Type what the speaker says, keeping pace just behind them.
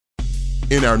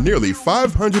In our nearly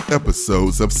 500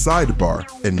 episodes of Sidebar,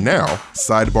 and now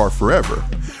Sidebar Forever,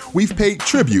 we've paid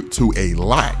tribute to a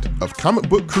lot of comic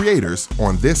book creators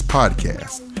on this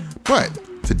podcast. But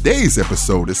today's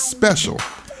episode is special.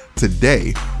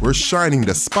 Today, we're shining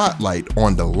the spotlight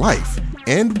on the life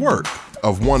and work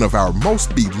of one of our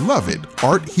most beloved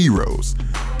art heroes,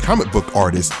 comic book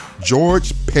artist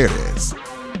George Perez.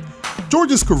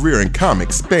 George's career in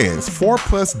comics spans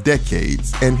 4+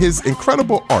 decades, and his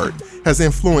incredible art has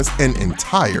influenced an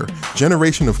entire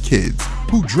generation of kids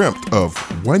who dreamt of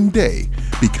one day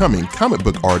becoming comic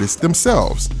book artists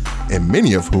themselves, and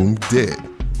many of whom did.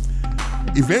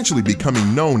 Eventually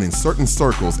becoming known in certain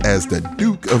circles as the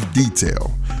Duke of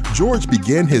Detail, George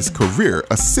began his career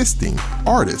assisting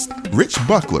artist Rich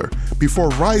Buckler before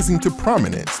rising to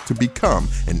prominence to become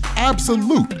an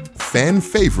absolute fan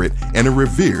favorite and a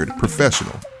revered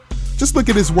professional. Just look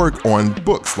at his work on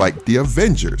books like The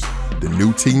Avengers, The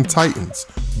New Teen Titans,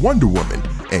 Wonder Woman,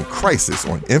 and Crisis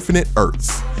on Infinite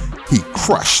Earths. He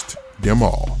crushed them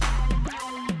all.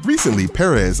 Recently,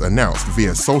 Perez announced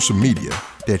via social media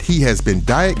that he has been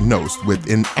diagnosed with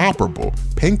inoperable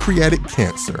pancreatic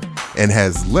cancer and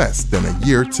has less than a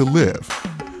year to live.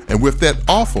 And with that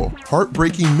awful,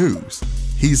 heartbreaking news,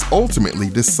 he's ultimately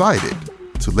decided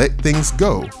to let things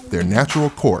go their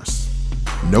natural course.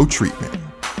 No treatment.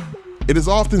 It is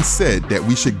often said that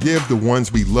we should give the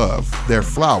ones we love their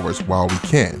flowers while we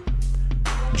can.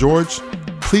 George,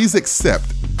 please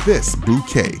accept this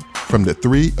bouquet from the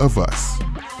three of us.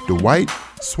 Dwight,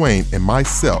 Swain, and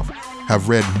myself have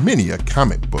read many a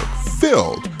comic book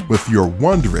filled with your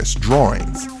wondrous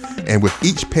drawings, and with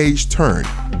each page turned,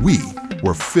 we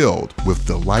were filled with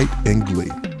delight and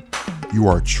glee. You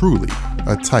are truly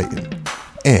a titan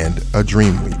and a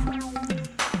dreamweaver.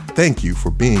 Thank you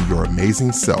for being your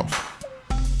amazing self.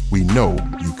 We know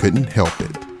you couldn't help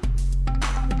it.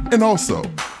 And also,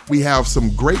 we have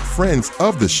some great friends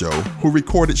of the show who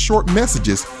recorded short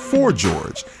messages for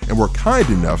George and were kind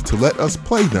enough to let us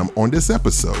play them on this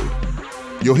episode.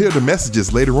 You'll hear the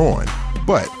messages later on,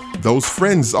 but those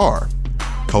friends are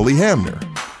Cully Hamner,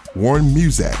 Warren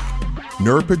Muzak,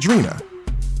 Nura Padrina,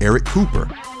 Eric Cooper,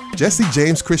 Jesse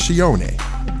James Criscione,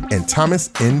 and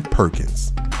Thomas N.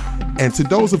 Perkins. And to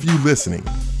those of you listening,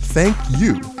 thank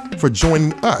you for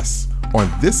joining us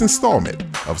on this installment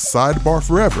of Sidebar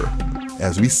Forever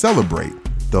as we celebrate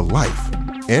the life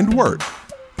and work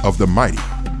of the mighty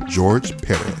George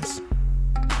Perez.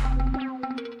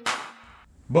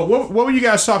 But what were you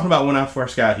guys talking about when I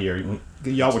first got here?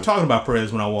 Y'all were talking about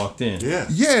Perez when I walked in.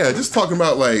 Yeah, just talking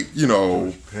about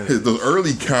the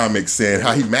early comics and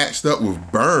how he matched up with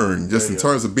Byrne just in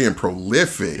terms of being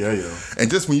prolific.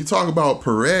 And just when you talk about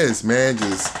Perez, man,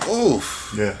 just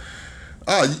oof.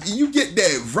 You get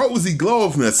that rosy glow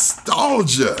of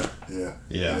nostalgia.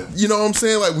 Yeah. You know what I'm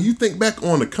saying? Like when you think back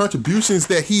on the contributions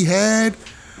that he had,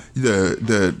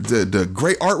 the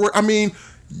great artwork. I mean,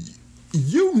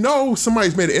 you know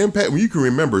somebody's made an impact when you can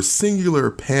remember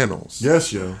singular panels.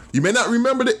 Yes, yo. You may not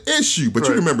remember the issue, but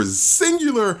you remember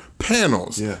singular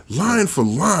panels, line for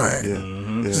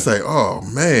line. Just like, oh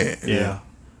man.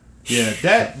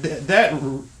 That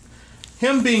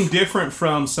him being different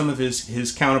from some of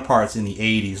his counterparts in the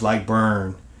 80s, like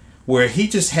Byrne, where he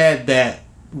just had that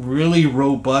really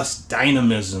robust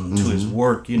dynamism to his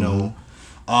work, you know.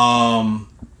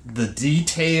 The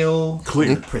detail,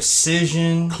 clear, the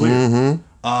precision, clear.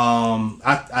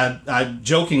 I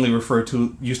jokingly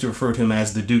used to refer to him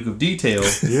as the Duke of Detail,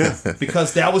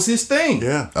 because that was his thing.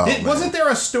 Wasn't there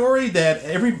a story that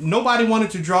nobody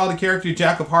wanted to draw the character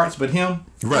Jack of Hearts but him?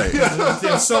 Right.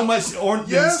 There was so much.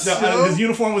 His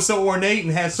uniform was so ornate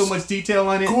and had so much detail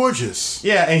on it. Gorgeous.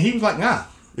 Yeah, and he was like, nah.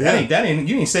 That ain't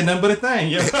you ain't said nothing but a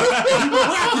thing.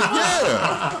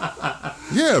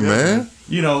 Man.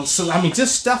 You know, so I mean,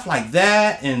 just stuff like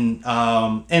that, and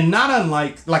not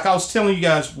unlike, like I was telling you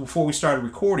guys before we started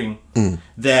recording,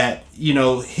 that you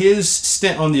know his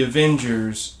stint on the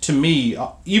Avengers, to me,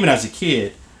 even as a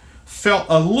kid, felt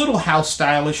a little house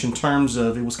stylish in terms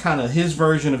of it was kind of his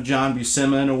version of John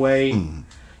Buscema in a way.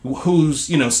 Who's,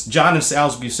 you know, John and Sal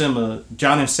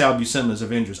Buscema's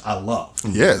Avengers I love.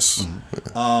 Yes.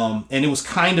 And it was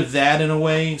kind of that in a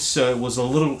way, so it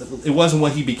wasn't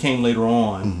what he became later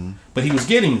on, but he was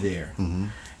getting there.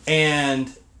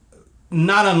 And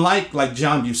not unlike like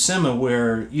John Buscema,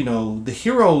 where, you know, the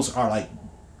heroes are like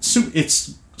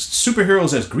it's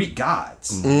superheroes as Greek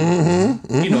gods. You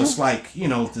know, it's like, you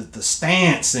know, the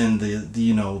stance and the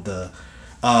you know, the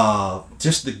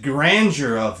just the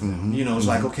grandeur of them. You know, it's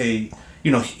like, okay,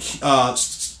 you know,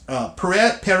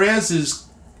 Perez's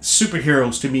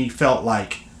superheroes to me felt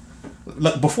like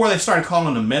like before they started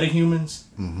calling them metahumans,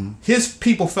 his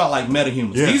people felt like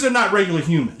metahumans. Yeah. These are not regular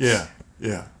humans. Yeah.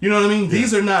 Yeah. You know what I mean?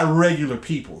 These are not regular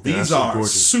people. These are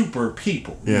gorgeous. super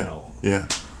people. Yeah. You know. Yeah.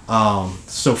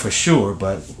 So for sure,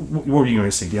 but what were you going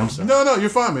to say, D? I'm sorry. No, you're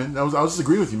fine, man. I was just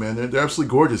agreeing with you, man. They're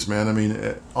absolutely gorgeous, man. I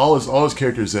mean, all his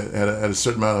characters had a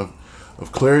certain amount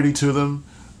of clarity to them.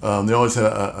 They always had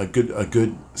a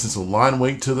good sense of line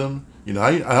weight to them. You know,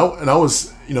 I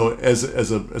was, you know, as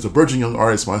a burgeoning young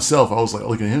artist myself, I was like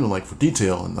looking at him like for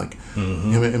detail, and like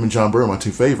him and John Byrne are my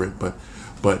two favorite. But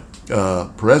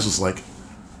Perez was like,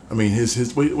 I mean,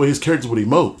 his way his characters would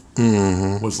emote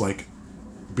was like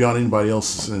beyond anybody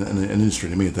else in the industry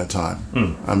to me at that time.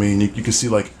 I mean, you could see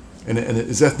like, and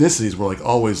his ethnicities were like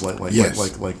always like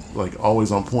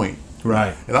always on point.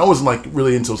 Right. And I wasn't like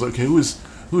really into. I was like, okay, who is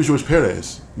George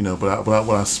Perez? You know, but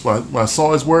when I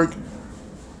saw his work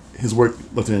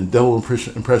left an indelible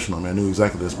impression on me. I knew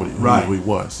exactly who he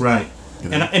was. Right. You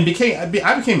know? And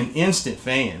I became an instant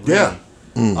fan. Really,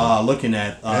 Yeah. Looking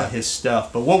at his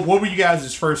stuff. But what were you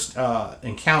guys' first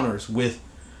encounters with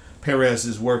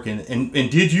Perez's work, and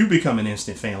did you become an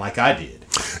instant fan like I did?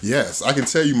 Yes, I can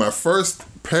tell you my first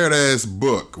Perez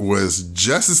book was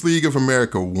Justice League of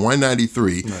America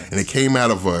 193, and it came out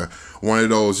of one of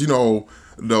those, you know,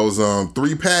 those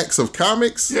 3-packs of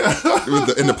comics in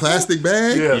the plastic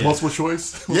bag. Yeah, multiple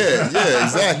choice. Yeah,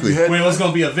 exactly. When it was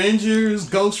going to be Avengers,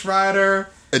 Ghost Rider,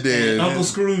 And then Uncle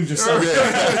Scrooge or something.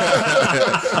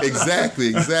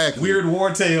 Exactly. Weird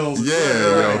War Tales.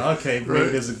 Yeah, okay. Maybe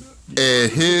there's a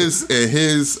And his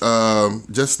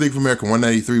Justice League of America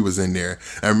 193 was in there.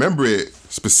 I remember it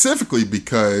specifically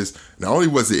because not only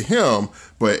was it him,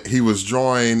 but he was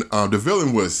drawing. The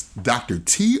villain was Dr.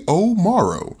 T.O.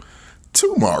 Morrow.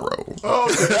 Tomorrow. Oh,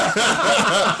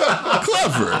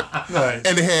 Clever. nice.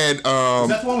 And it had. is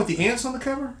that the one with the ants on the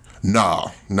cover?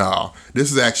 No. This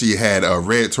is actually had a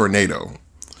Red Tornado.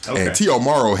 Okay. And T.O.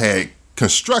 Morrow had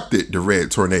constructed the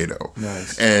Red Tornado.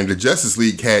 Nice. And the Justice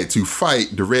League had to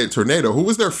fight the Red Tornado, who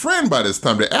was their friend by this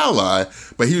time, the ally,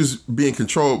 but he was being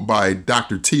controlled by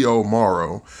Dr. T.O.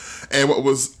 Morrow. And what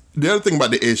was the other thing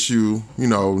about the issue, you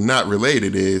know, not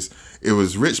related, is it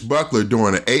was Rich Buckler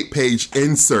doing an 8-page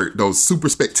insert, those super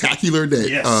spectacular that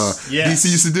DC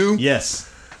used to do. Yes.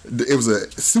 It was a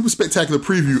super spectacular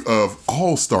preview of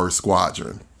All-Star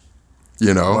Squadron.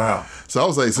 You know? Wow. So I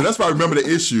was like, so that's why I remember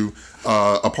the issue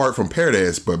apart from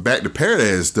Paradise. But back to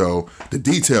Paradise, though, the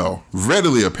detail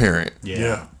readily apparent.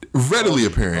 Yeah. Readily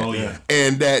apparent. Oh, yeah.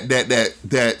 And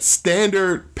that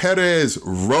standard Perez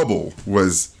rubble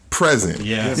was present.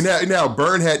 Yes. You know how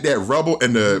Byrne had that rubble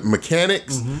and the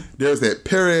mechanics? There's that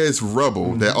Perez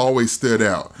rubble that always stood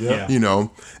out. Yeah. You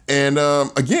know? And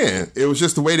again, it was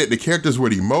just the way that the characters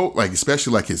would emote, like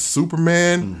especially like his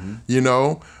Superman, you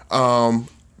know?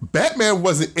 Batman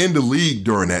wasn't in the league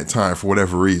during that time for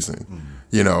whatever reason,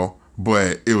 you know?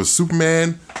 But it was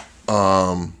Superman,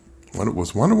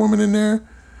 was Wonder Woman in there?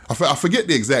 I forget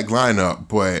the exact lineup,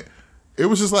 but it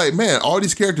was just like, man, all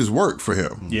these characters worked for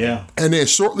him. Yeah. And then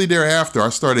shortly thereafter, I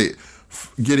started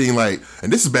getting like,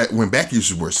 and this is back when back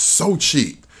issues were so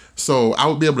cheap. So I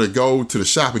would be able to go to the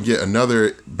shop and get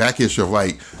another back issue of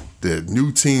like the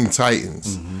new Teen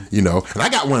Titans, you know. And I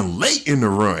got one late in the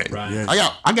run. Right.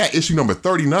 Yeah. I got issue number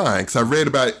 39 because I read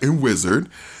about it in Wizard.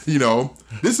 You know,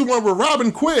 this is the one where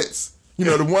Robin quits. You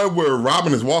know, the one where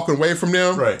Robin is walking away from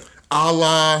them. Right. A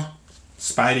la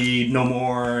Spidey no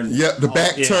more. yeah, the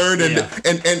back turned and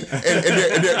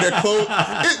their clothes.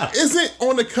 Isn't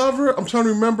on the cover? I'm trying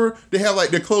to remember. They have like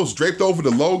their clothes draped over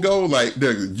the logo, like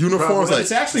their uniforms. But Like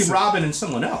it's actually Robin and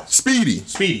someone else. Speedy.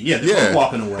 Yeah, they're both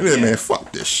walking away. Yeah, man,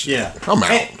 fuck this shit. Yeah, I'm out.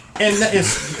 And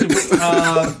it's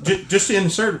just to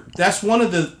insert. That's one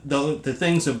of the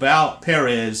things about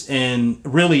Perez and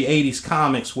really '80s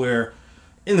comics where.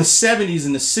 In the 70s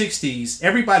and the 60s,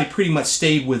 everybody pretty much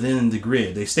stayed within the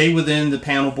grid. They stayed within the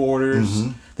panel borders.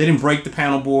 They didn't break the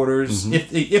panel borders.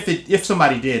 If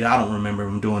somebody did, I don't remember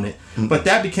them doing it. But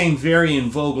that became very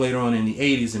in vogue later on in the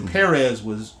 80s. And Perez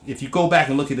was, if you go back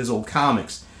and look at his old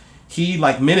comics, he,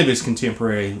 like many of his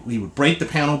contemporaries, he would break the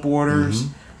panel borders.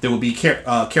 There would be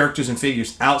characters and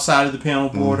figures outside of the panel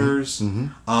borders.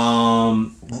 Another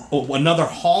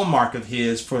hallmark of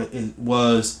his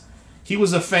was... He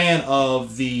was a fan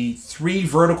of the 3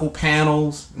 vertical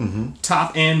panels,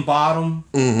 top and bottom.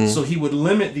 So he would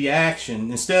limit the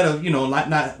action instead of,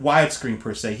 not widescreen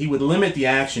per se. He would limit the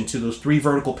action to those 3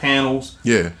 vertical panels.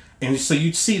 Yeah. And so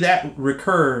you'd see that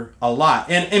recur a lot.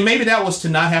 And maybe that was to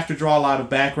not have to draw a lot of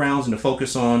backgrounds and to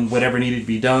focus on whatever needed to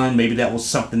be done. Maybe that was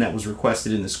something that was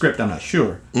requested in the script. I'm not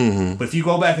sure. Mm-hmm. But if you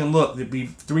go back and look, there'd be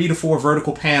 3 to 4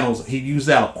 vertical panels. He used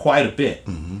that quite a bit.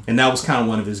 Mm-hmm. And that was kind of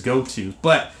one of his go-tos.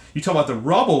 But you talk about the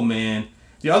rubble, man.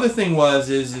 The other thing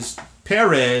is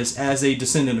Perez, as a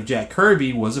descendant of Jack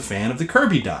Kirby, was a fan of the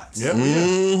Kirby dots. Yep,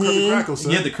 Kirby Crackle,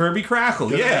 sir. Yeah, the Kirby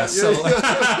Crackle. Yeah.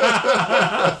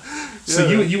 So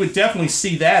you would definitely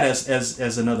see that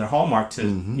as another hallmark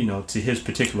to to his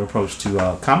particular approach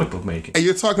to comic book making. And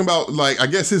you're talking about, like, I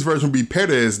guess his version would be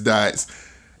Perez dots.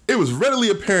 It was readily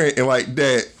apparent in like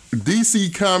that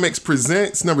DC Comics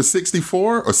Presents number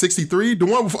 64 or 63, the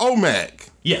one with OMAC.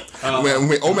 Yeah.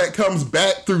 When OMAC comes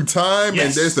back through time yes.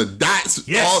 and there's the dots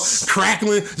all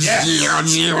crackling. Yes.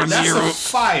 That's a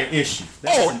fire issue.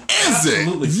 Is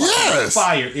it? Yes.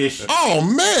 Fire issue. Oh,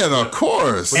 man, of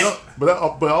course.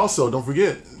 But also, don't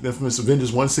forget the infamous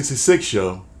Avengers 166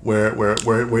 show where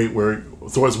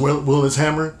Thor's wielding his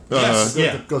hammer. Yes.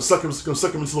 Go suck him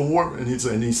into the warp, and he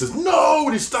says no,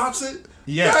 and he stops it.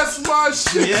 Yes. That's my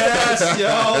shit. Yes,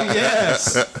 yo,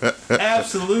 yes.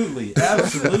 Absolutely.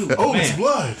 Old's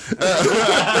blood.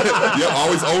 Yeah,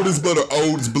 always oldest blood or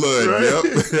old's blood. Right.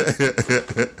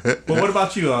 Yep. But what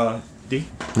about you, D?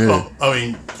 Yeah. I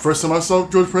mean, first time I saw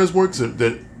George Perez works,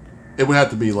 that it would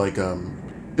have to be like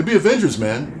it'd be Avengers,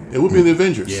 man. It would be the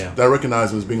Avengers that I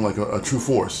recognize him as being like a true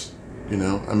force. You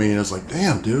know, I mean, it's like,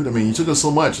 damn, dude. I mean, you took us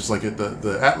so much. It's like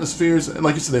the atmospheres and,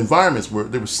 like you said, the environments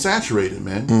they were saturated,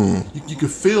 man. You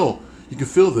could feel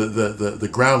the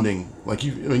grounding. Like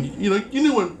you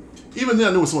knew when. Even then,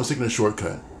 I knew when someone was taking a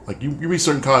shortcut. Like you read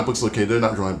certain comic books, okay, they're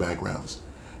not drawing backgrounds.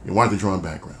 Why aren't they drawing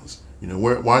backgrounds?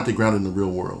 Why aren't they grounded in the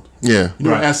real world? Yeah, you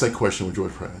never asked that question with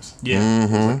George Perez. Yeah,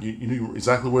 like you knew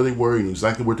exactly where they were. You knew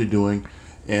exactly what they're doing,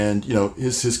 and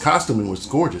his costuming was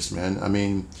gorgeous, man. I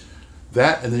mean.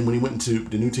 That, and then when he went into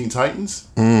the New Teen Titans,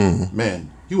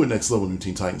 man, he went next level New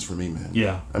Teen Titans for me, man.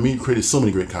 Yeah. I mean, he created so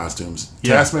many great costumes.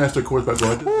 Yeah. Taskmaster, of course, by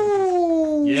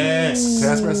going yes.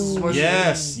 Taskmaster's much.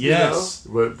 Yes.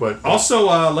 But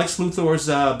also Lex Luthor's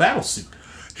battle suit.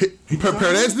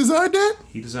 Perez designed that?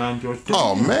 He designed George Perez.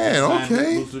 Oh, man,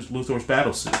 okay. Luthor's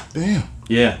battle suit. Damn.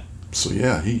 Yeah. So,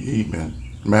 yeah, he man,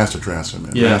 master draftsman,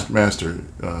 man. Yeah. Master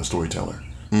storyteller.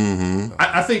 Mm-hmm.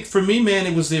 I think for me, man,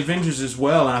 it was the Avengers as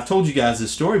well, and I've told you guys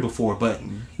this story before, but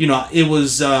it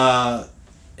was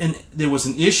and there was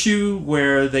an issue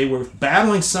where they were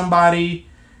battling somebody,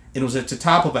 and it was at the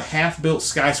top of a half-built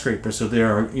skyscraper, so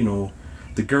there are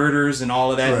the girders and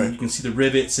all of that, and you can see the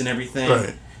rivets and everything.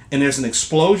 Right. And there's an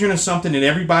explosion or something, and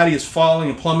everybody is falling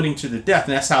and plummeting to the death,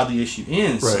 and that's how the issue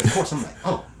ends. Right. So of course, I'm like,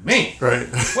 oh man, right?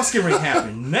 What's getting ready to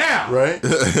happen now? Right.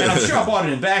 And I'm sure I bought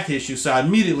it in back issue, so I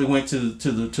immediately went to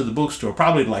the bookstore,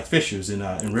 probably like Fisher's in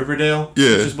Riverdale,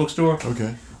 Fisher's bookstore,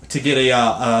 okay, to get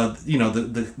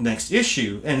the next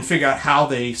issue and figure out how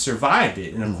they survived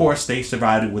it. And of course, they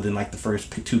survived it within like the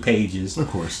first 2 pages, of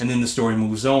course, and then the story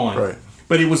moves on. Right.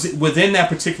 But it was within that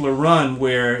particular run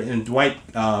where, and Dwight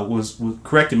was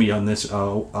correcting me on this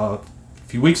a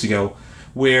few weeks ago,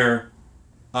 where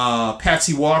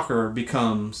Patsy Walker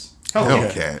becomes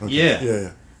Hellcat. Okay.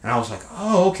 Yeah. And I was like,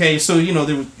 oh, okay. So,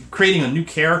 they were creating a new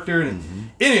character,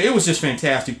 and it was just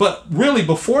fantastic. But really,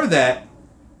 before that,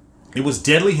 it was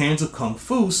Deadly Hands of Kung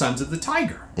Fu, Sons of the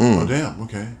Tiger. Oh, damn.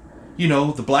 Okay.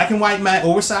 The black and white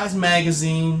oversized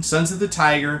magazine, Sons of the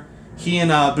Tiger. He and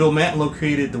Bill Mantlo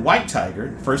created the White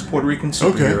Tiger, first Puerto Rican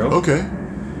superhero. Okay.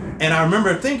 And I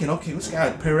remember thinking, okay, this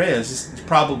guy Perez is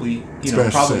probably,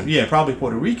 probably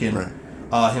Puerto Rican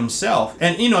himself.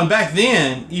 And and back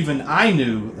then, even I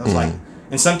knew, I was like,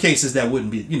 in some cases that wouldn't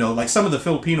be, like some of the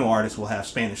Filipino artists will have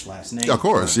Spanish last names. Of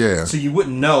course, yeah. So you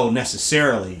wouldn't know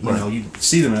necessarily, you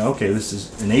see them and okay, this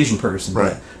is an Asian person,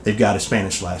 but they've got a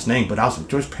Spanish last name. But I was like,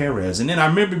 George Perez. And then I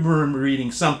remember reading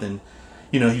something.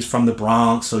 He's from the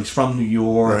Bronx, so he's from New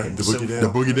York. Right, and the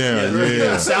Boogie Down.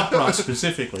 Yeah. South Bronx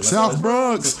specifically. South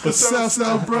Bronx.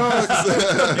 South Bronx.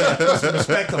 Put some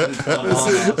respect on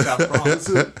South Bronx.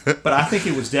 But I think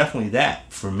it was definitely that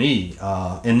for me.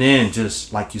 And then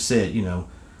just like you said, New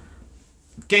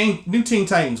Teen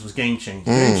Titans was game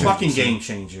changer. Fucking game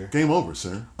changer. Game over,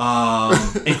 sir.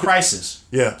 And Crisis.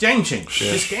 Yeah. Game changer.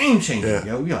 Yeah. Just game changer.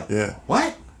 Yeah. You're like,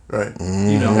 what? Right.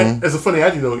 As a funny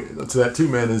anecdote to that too,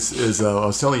 man, is I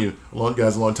was telling you a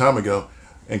long time ago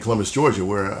in Columbus, Georgia,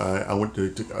 where I went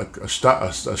to a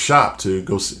shop to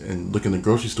go and look in the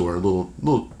grocery store, a little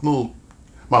mom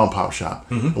and pop shop.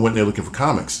 I went there looking for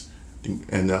comics,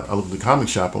 and I looked at the comic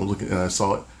shop and I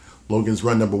saw it, Logan's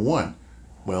Run #1.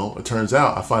 Well, it turns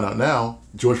out I find out now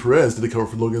George Perez did the cover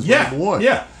for Logan's Run #1.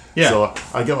 Yeah. Yeah. So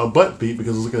I got my butt beat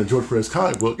because I was looking at George Perez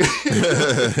comic book, and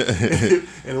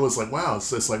it was like, wow,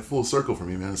 it's like full circle for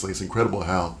me, man. It's like it's incredible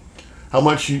how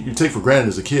much you take for granted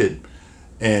as a kid,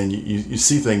 and you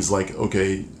see things like,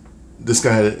 okay, this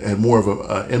guy had more of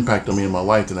an impact on me in my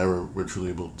life than I ever were truly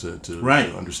able to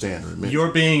understand or admit.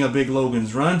 You're being a big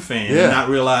Logan's Run fan Yeah. and not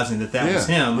realizing that was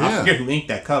him. I Yeah. forget who inked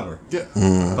that cover. Yeah.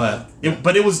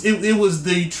 But it was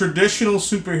the traditional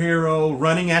superhero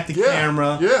running at the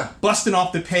camera, busting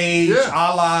off the page,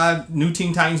 a la New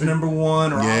Teen Titans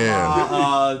 #1 or a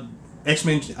la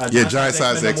X-Men. Giant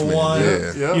Size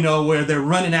X-Men. Yeah. You know, where they're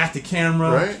running at the camera,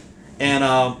 Right. And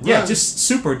just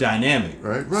super dynamic.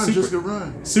 Right. Run, super, Jessica,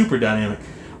 run. Super dynamic.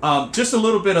 Just a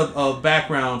little bit of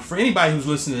background for anybody who's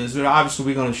listening to this. Obviously,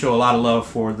 we're going to show a lot of love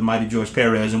for the mighty George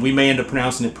Perez, and we may end up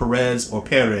pronouncing it Perez or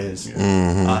Perez,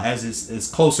 as it's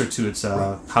closer to its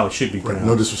how it should be pronounced.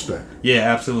 No disrespect.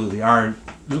 Yeah, absolutely. Our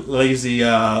lazy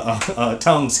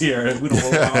tongues here, we don't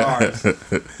roll our R's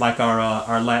like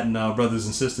our Latin brothers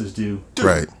and sisters do. Dude,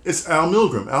 Right. It's Al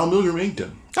Milgram. Al Milgram inked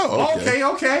him. Oh, okay.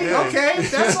 Okay.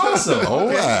 That's awesome. Oh,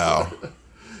 Okay. wow.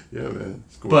 Yeah, man.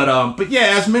 It's cool. But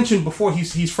yeah, as mentioned before,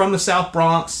 he's from the South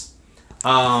Bronx.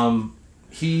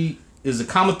 He is a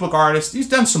comic book artist. He's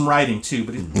done some writing too,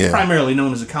 but he's primarily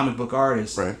known as a comic book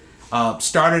artist. Right.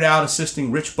 Started out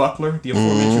assisting Rich Buckler, the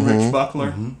aforementioned Rich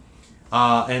Buckler,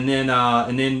 and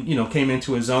then came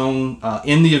into his own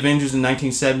in the Avengers in the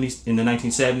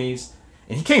 1970s.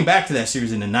 And he came back to that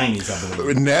series in the 90s, I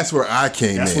believe. And that's where I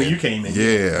came in. That's where you came in.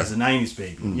 Yeah. As a 90s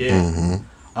baby. Yeah.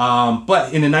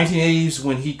 But in the 1980s,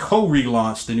 when he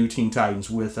co-relaunched the New Teen Titans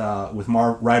with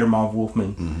writer Marv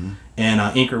Wolfman and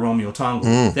inker Romeo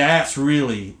Tongo, that's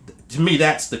really, to me,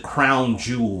 that's the crown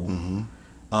jewel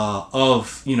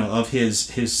of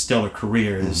his stellar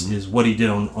career is what he did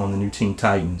on the New Teen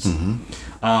Titans.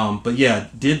 But yeah,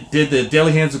 did the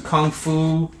Deadly Hands of Kung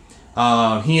Fu.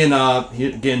 He and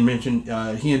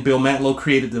Bill Mantlo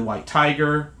created the White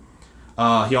Tiger.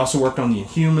 He also worked on the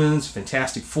Inhumans,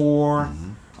 Fantastic Four.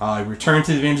 He returned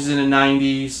to the Avengers in the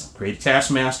 90s. Created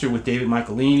Taskmaster with David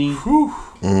Michelinie.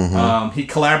 He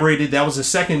collaborated. That was the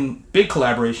second big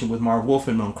collaboration with Marv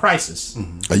Wolfman on Crisis.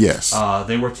 Yes.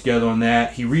 They worked together on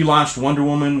that. He relaunched Wonder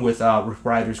Woman with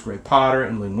writers Greg Potter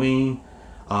and Lynn Wein.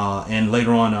 And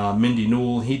later on, Mindy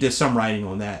Newell. He did some writing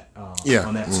on that.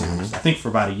 On that series, I think for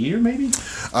about a year, maybe.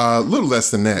 A little less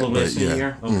than that. A little less than a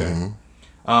year. Okay.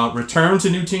 Returned to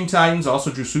New Teen Titans. Also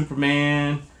drew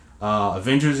Superman,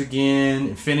 Avengers again,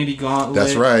 Infinity Gauntlet.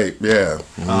 That's right. Yeah.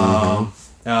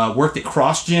 Worked at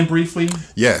CrossGen briefly.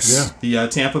 Yes. The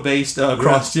Tampa-based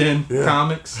CrossGen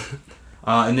Comics,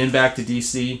 and then back to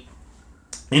DC.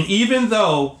 And even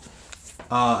though,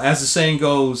 as the saying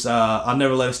goes, I'll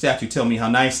never let a statue tell me how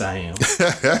nice I am.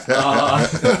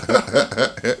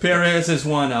 Perez has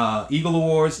won Eagle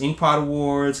Awards, Inkpot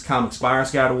Awards, Comics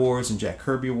Buyers Guide Awards, and Jack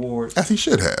Kirby Awards. As he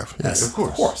should have. Yes, of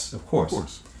course. Of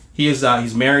course. He is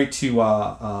he's married to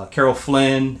Carol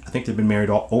Flynn. I think they've been married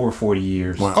over 40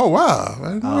 years. Wow. Oh, wow.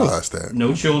 I didn't realize that.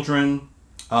 No children.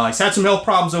 He's had some health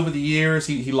problems over the years.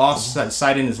 He lost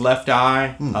sight in his left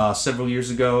eye several years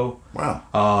ago.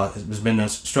 Wow. Has been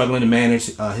struggling to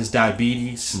manage his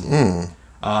diabetes.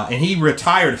 And he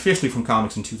retired officially from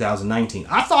comics in 2019.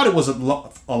 I thought it was a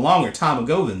longer time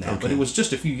ago than that, but it was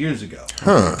just a few years ago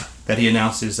that he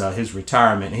announced his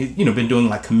retirement. He's been doing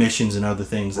like commissions and other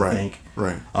things, I think.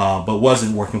 Right. But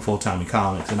wasn't working full time in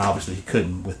comics, and obviously he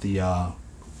couldn't with the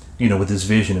with his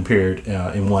vision impaired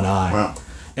in one eye. Wow.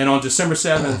 And on December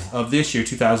 7th of this year,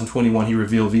 2021, he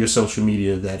revealed via social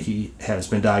media that he has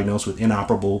been diagnosed with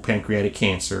inoperable pancreatic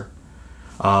cancer.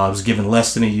 Was given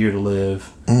less than a year to live,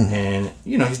 and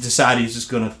he's decided he's just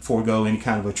going to forego any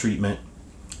kind of a treatment,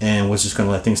 and was just going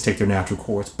to let things take their natural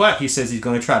course. But he says he's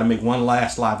going to try to make one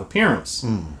last live appearance,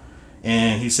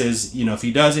 and he says if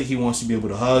he does it, he wants to be able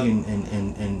to hug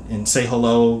and say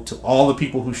hello to all the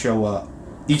people who show up,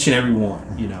 each and every one,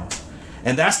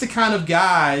 And that's the kind of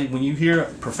guy, when you hear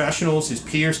professionals, his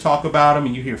peers talk about him,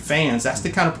 and you hear fans, that's the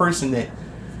kind of person that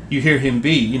you hear him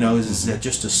be, is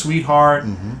just a sweetheart.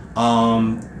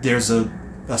 There's a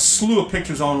slew of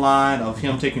pictures online of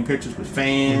him taking pictures with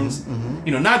fans.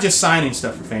 Not just signing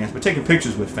stuff for fans, but taking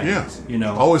pictures with fans.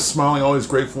 Always smiling, always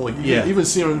grateful. Even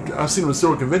I've seen him at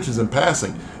several conventions in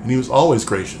passing, and he was always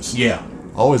gracious. Yeah.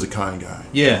 Always a kind guy.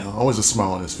 Yeah. Always a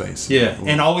smile on his face. Yeah.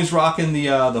 And always rocking the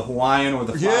Hawaiian or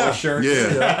the flower shirt.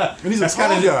 Yeah. And he's a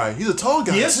tall guy. He's a tall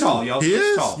guy. He is tall, y'all. He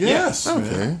is? Tall. Yes. Okay.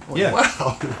 Man. Yeah.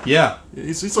 Wow. Yeah.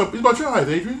 He's about your height,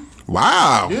 Adrian.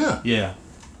 Wow. Yeah.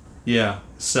 Yeah.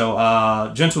 So,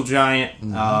 Gentle Giant,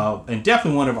 and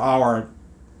definitely one of our,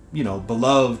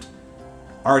 beloved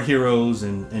art heroes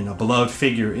and a beloved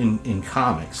figure in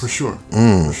comics. For sure.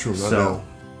 For sure. No So, doubt.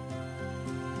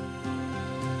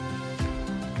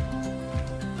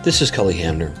 This is Cully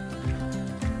Hamner.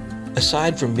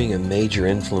 Aside from being a major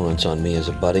influence on me as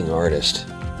a budding artist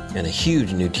and a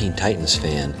huge New Teen Titans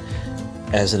fan,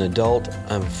 as an adult,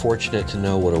 I'm fortunate to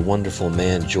know what a wonderful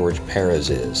man George Perez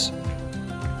is.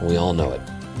 We all know it.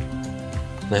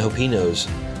 And I hope he knows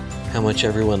how much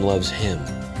everyone loves him.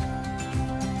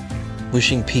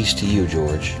 Wishing peace to you,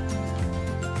 George.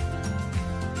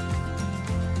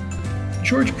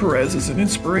 George Perez is an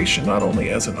inspiration not only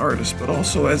as an artist, but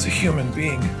also as a human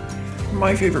being.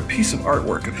 My favorite piece of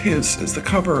artwork of his is the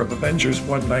cover of Avengers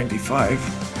 195.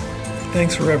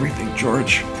 Thanks for everything,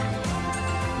 George.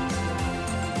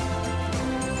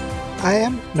 I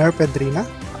am Ner Pedrina,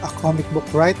 a comic book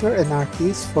writer and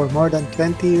artist for more than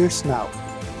 20 years now.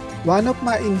 One of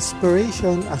my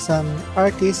inspiration as an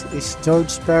artist is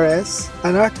George Perez,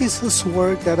 an artist whose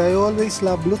work that I always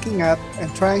love looking at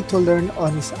and trying to learn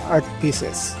on his art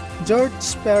pieces.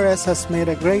 George Perez has made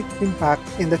a great impact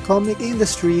in the comic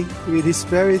industry with his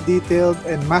very detailed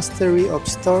and mastery of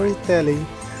storytelling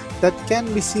that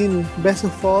can be seen best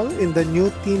of all in the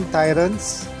New Teen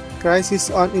Titans, Crisis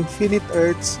on Infinite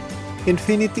Earths,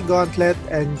 Infinity Gauntlet,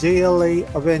 and JLA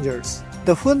Avengers.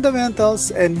 The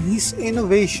fundamentals and his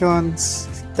innovations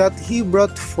that he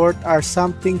brought forth are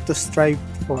something to strive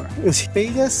for. His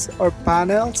pages or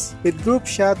panels with group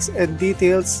shots and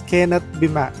details cannot be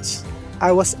matched.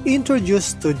 I was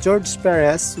introduced to George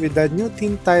Perez with the New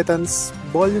Teen Titans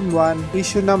Volume 1,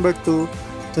 Issue Number 2,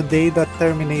 Today the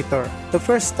Terminator. The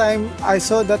first time I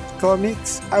saw that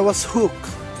comics, I was hooked,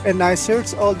 and I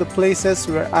searched all the places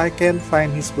where I can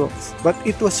find his books. But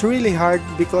it was really hard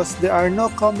because there are no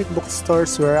comic book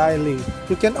stores where I live.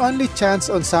 You can only chance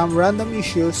on some random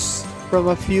issues from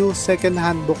a few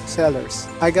second-hand booksellers.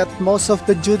 I got most of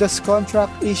the Judas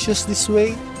Contract issues this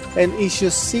way, and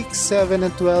issues 6, 7,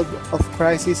 and 12 of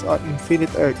Crisis on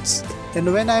Infinite Earths.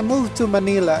 And when I moved to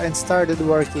Manila and started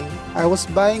working, I was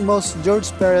buying most George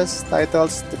Perez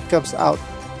titles that comes out.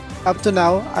 Up to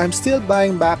now, I'm still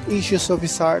buying back issues of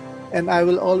his art, and I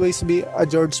will always be a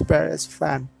George Perez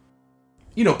fan.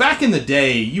 You know, back in the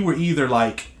day, you were either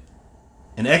like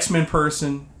an X-Men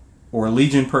person or a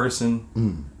Legion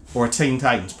person or a Teen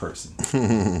Titans person.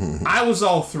 I was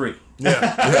all three.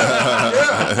 Yeah.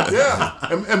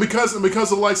 And because of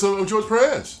the likes of George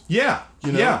Perez. Yeah.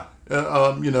 You know? Yeah.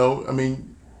 You know, I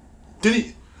mean, did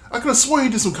he? I could have sworn he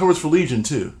did some covers for Legion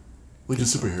too. Legion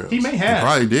superheroes. He may have.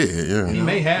 Probably did, yeah. He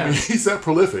may have. I mean, he's that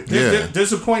prolific.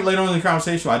 There's a point later on in the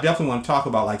conversation where I definitely want to talk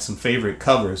about like some favorite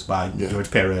covers by George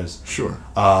Perez. Sure.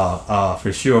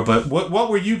 For sure. But what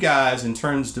were you guys in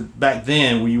terms of back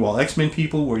then? Were you all X-Men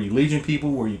people? Were you Legion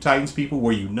people? Were you Titans people?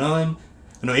 Were you none?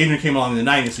 I know Adrian came along in the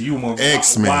 90s, so you were more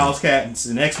X-Men. Wildcat and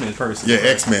an X-Men person. Yeah,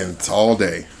 X-Men all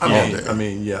day. I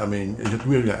mean,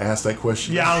 we were gonna ask that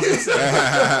question. Yeah, I was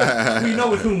gonna say. We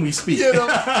know with whom we speak. You know,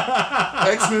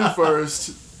 X-Men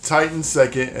first, Titans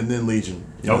second, and then Legion.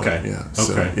 Okay. Yeah.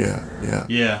 So, Okay. Yeah.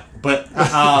 Yeah, but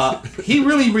he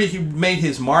really made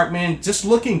his mark, man. Just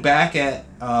looking back at,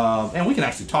 and we can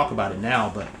actually talk about it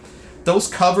now, but those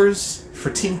covers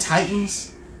for Teen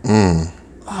Titans.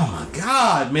 Oh my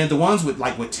God, man! The ones with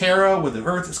Terra, where the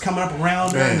Earth is coming up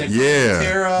around her, and they're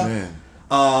Terra. Man.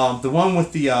 The one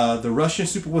with the Russian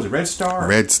super, was it Red Star?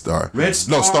 Red Star. Red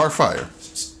Star. No, Starfire.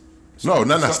 No,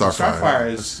 not Starfire.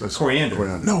 Starfire is That's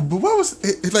Coriander. No, but what was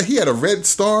it? Like he had a Red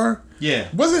Star. Yeah.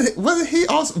 Wasn't he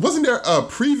also? Wasn't there a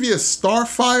previous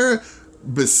Starfire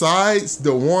besides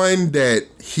the one that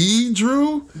he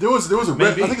drew There was a red.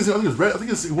 Maybe. I think it was red. I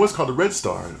think it was called the Red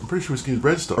Star. I'm pretty sure it was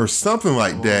Red Star. or something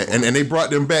like that? And they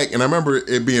brought them back, and I remember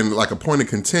it being like a point of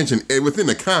contention within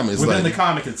the comics. Within like, the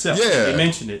comic itself, Yeah. they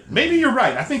mentioned it. Maybe you're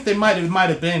right. I think it might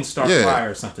have been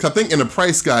Starfire or something. 'Cause I think in the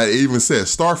price guide it even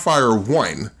says Starfire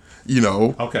 1.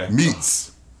 Okay. Meets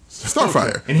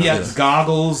Starfire. And he had his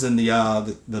goggles and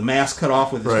the mask cut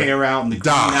off with his Right. hair out and the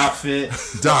green outfit.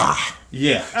 Da.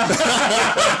 Yeah.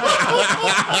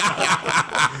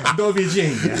 Do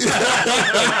Virginia.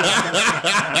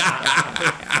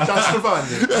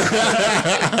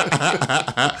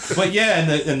 But yeah,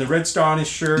 and the red star on his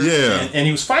shirt. Yeah. And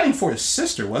he was fighting for his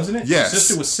sister, wasn't it? Yes. His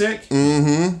sister was sick.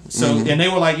 Mm-hmm. So and they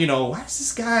were like, why is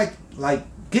this guy like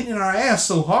getting in our ass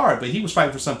so hard? But he was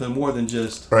fighting for something more than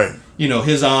just Right.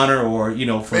 his honor or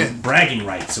for Man. bragging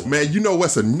rights. Man, you know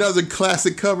what's another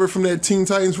classic cover from that Teen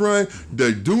Titans run?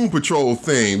 The Doom Patrol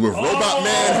thing with Robot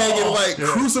Man hanging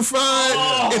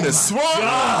crucified in the swamp.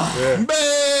 Man,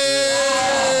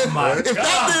 my if that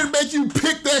God. didn't make you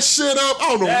pick that that shit up, I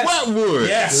don't know what would.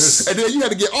 Yes. And then you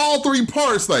had to get all 3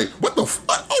 parts. Like, what the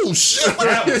fuck? Oh shit!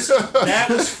 That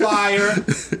was fire.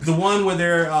 The one where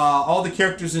they're all the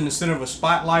characters in the center of a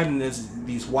spotlight, and there's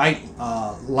these white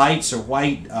lights or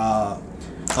white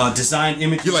designed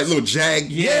images. You're like little jag.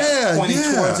 Pointing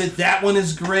towards it. That one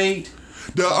is great.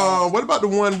 The what about the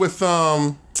one with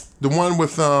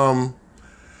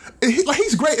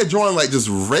he's great at drawing like just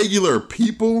regular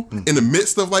people in the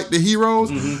midst of like the heroes.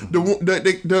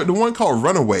 The one called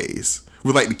Runaways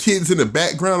with like the kids in the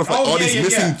background of like all these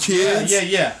missing kids.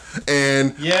 Yeah.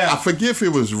 And I forget if it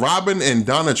was Robin and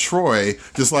Donna Troy,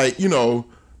 just like, you know,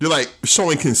 they're like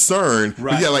showing concern.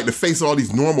 Right. But yeah, like the face of all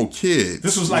these normal kids.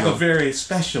 This was like a very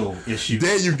special issue.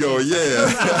 There you go,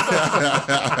 yeah.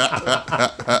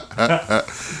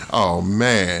 Oh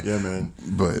man. Yeah, man.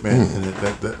 But man, and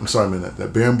that I'm sorry, man.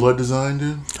 That Baron Blood design,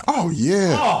 dude. Oh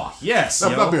yeah. Oh yes.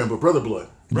 Not Baron, but Brother Blood.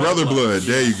 Brother Blood.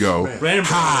 There you go.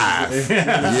 Hive.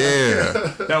 Yeah.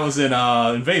 That was in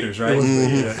Invaders, right?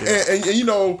 And you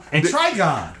know, and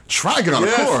Trigon. Trigon,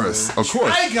 of course.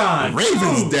 Trigon.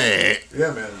 Raven's dad.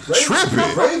 Yeah, man.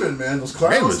 Tripping. Raven, man. Those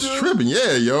clouds. Raven's tripping.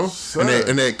 Yeah, yo. And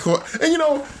you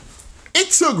know,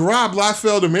 it took Rob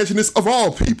Liefeld to mention this of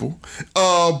all people,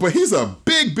 but he's a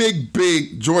big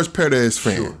George Perez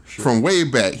fan from way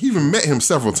back. He even met him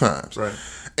several times. Right.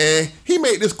 And he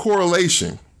made this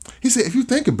correlation. He said, if you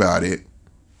think about it,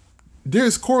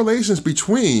 there's correlations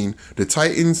between the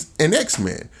Titans and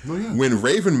X-Men. Oh, yeah. When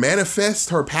Raven manifests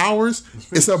her powers,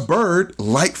 it's a bird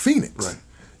like Phoenix. Right.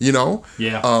 You know?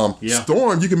 Yeah.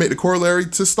 Storm, you can make the corollary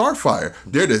to Starfire.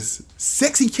 They're the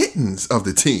sexy kittens of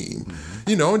the team.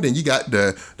 You know, and then you got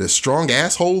the strong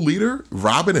asshole leader,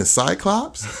 Robin and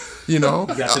Cyclops. You know?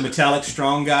 You got the metallic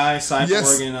strong guy,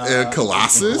 Cyborg, and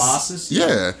Colossus. Colossus.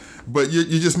 Yeah. But you're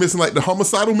just missing like the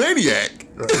homicidal maniac,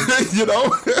 you know,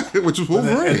 which was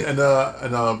Wolverine. And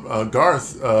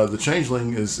Garth, the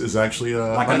Changeling, is actually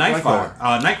like a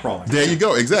Nightcrawler. There you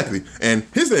go, exactly. And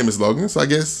his name is Logan, so I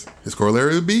guess his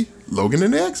corollary would be Logan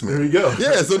and the X-Men. There you go.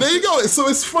 Yeah, so there you go. So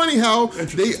it's funny how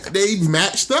they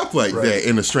matched up like that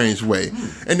in a strange way.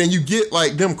 And then you get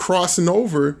like them crossing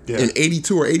over in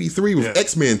 82 or 83 with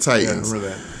X-Men Titans. Yeah, I remember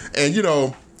that. And you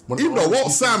know, even though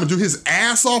Walt Simon drew his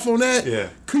ass off on that,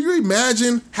 could you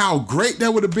imagine how great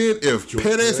that would have been if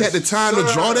Perez had the time to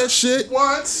draw that shit?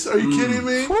 What? Are you kidding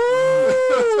me?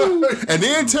 And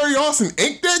then Terry Austin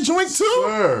inked that joint too?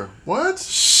 Sir, what?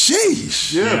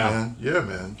 Sheesh. Yeah,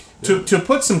 man. To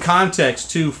put some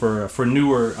context too for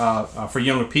newer for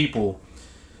younger people,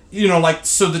 you know, like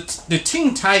so the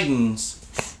Teen Titans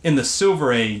in the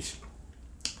Silver Age,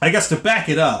 I guess to back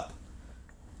it up.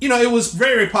 You know, it was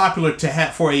very popular to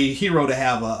have for a hero to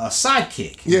have a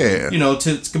sidekick. Yeah. You know,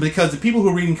 because the people who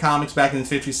were reading comics back in the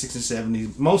 50s, 60s,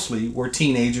 70s mostly were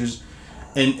teenagers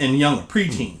and younger,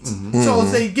 preteens. So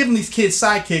they give them these kids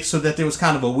sidekicks so that there was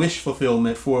kind of a wish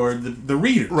fulfillment for the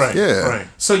readers. Right. Yeah. Right.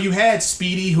 So you had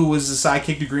Speedy, who was the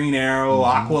sidekick to Green Arrow,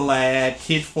 Aqualad,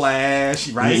 Kid Flash,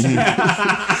 right?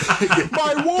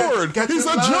 My ward, he's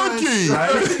a junkie.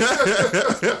 Right?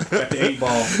 Got the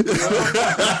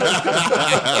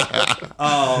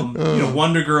 8-ball. You know,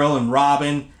 Wonder Girl and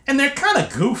Robin. And they're kind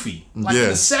of goofy. Like in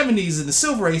the 70s and the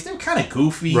Silver Age, they were kind of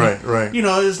goofy. Right. You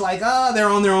know, it's like, they're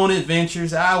on their own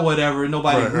adventures, whatever.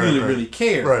 Nobody really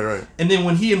cared. Right. And then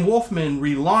when he and Wolfman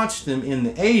relaunched them in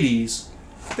the 80s,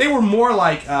 they were more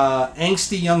like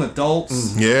angsty young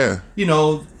adults. Yeah. You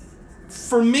know,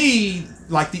 for me,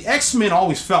 like the X-Men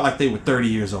always felt like they were 30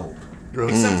 years old.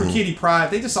 Really? Except for Kitty Pryde,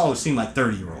 they just always seemed like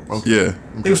 30-year-olds. Okay. Yeah.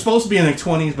 They were supposed to be in their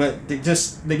 20s, but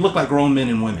they looked like grown men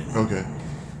and women. Okay.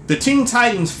 The Teen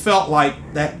Titans felt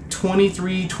like that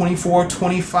 23, 24,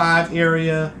 25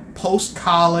 area,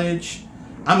 post-college.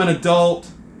 I'm an adult.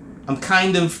 I'm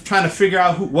kind of trying to figure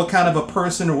out what kind of a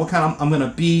person or what kind of I'm going to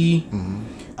be.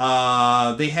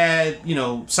 They had, you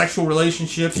know, sexual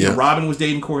relationships. You know, Robin was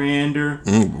dating Coriander.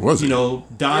 Was it? You know,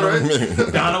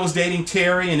 Donna was dating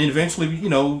Terry, and then eventually, you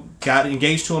know, got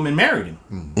engaged to him and married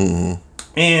him.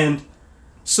 And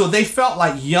so they felt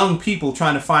like young people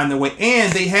trying to find their way.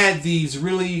 And they had these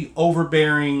really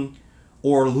overbearing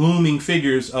or looming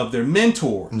figures of their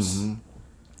mentors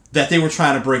that they were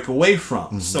trying to break away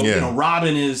from. So, you know,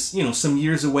 Robin is, you know, some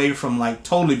years away from like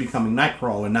totally becoming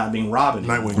Nightcrawler and not being Robin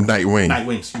anymore.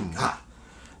 Nightwing, excuse me.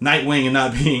 Nightwing and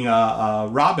not being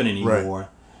Robin anymore. Right.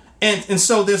 And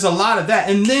so there's a lot of that.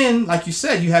 And then, like you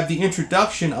said, you have the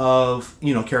introduction of,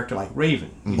 you know, a character like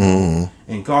Raven, you know,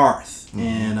 and Garth,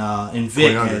 and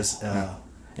Vic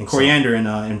and Coriander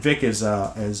and Vic as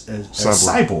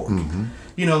Cyborg.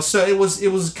 You know, so it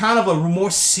was kind of a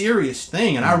more serious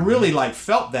thing, and I really like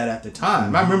felt that at the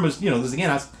time. I remember, you know, because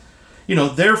again,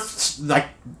 they're like,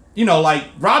 like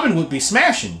Robin would be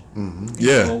smashing,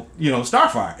 Yeah.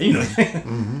 Starfire,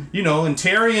 and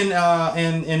Terry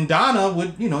and Donna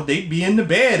would, they'd be in the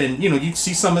bed, and you'd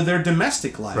see some of their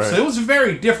domestic life. Right. So it was a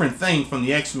very different thing from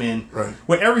the X-Men, Right.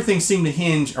 where everything seemed to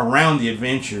hinge around the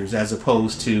adventures as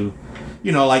opposed to,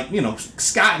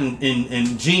 Scott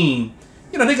and Jean.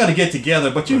 They're gonna get together,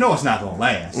 but it's not gonna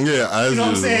last. Yeah, You know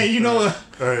what I'm saying?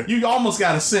 Right. You almost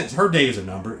got a sense her days are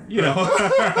numbered.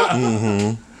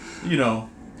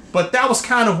 But that was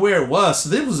kind of where it was. So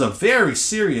this was a very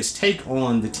serious take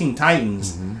on the Teen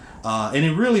Titans, and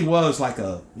it really was like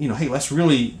hey,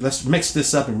 let's mix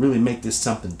this up and really make this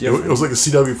something different. It was like a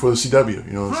CW for the CW.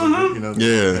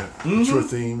 It's like, short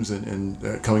themes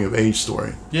and coming of age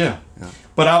story. Yeah.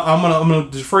 But I'm gonna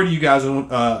defer to you guys on.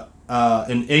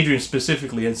 And Adrian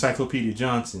specifically, Encyclopedia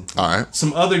Johnson. All right.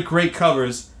 Some other great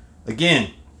covers.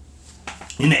 Again,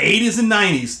 in the 80s and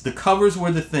 90s, the covers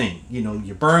were the thing.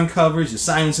 Your Byrne covers, your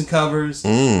Simonson covers,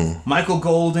 Michael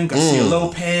Golden, Garcia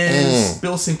Lopez,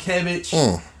 Bill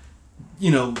Sienkiewicz,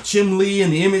 Jim Lee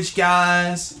and the Image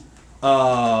guys,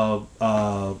 the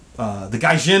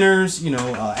Guy Jenners,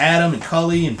 Adam and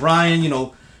Cully and Brian.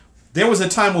 There was a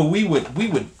time where we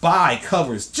would buy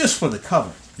covers just for the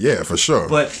cover. Yeah, for sure.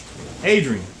 But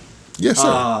Adrian, yes,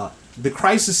 sir. The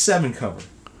Crisis 7 cover,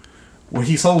 where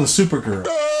he's holding Supergirl.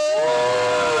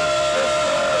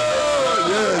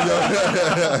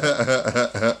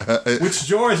 Which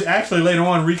George actually later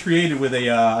on recreated with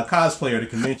a cosplayer at a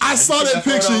convention. I saw that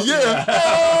picture.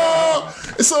 Yeah.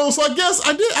 So I guess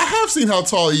I have seen how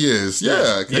tall he is.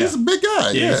 Yeah. He's a big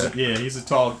guy. Yeah. He's a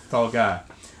tall guy.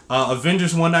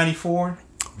 Avengers 194.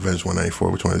 Avengers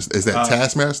 194. Which one is that?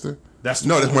 Taskmaster? That's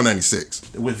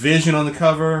 196. With Vision on the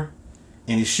cover,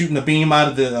 and he's shooting a beam out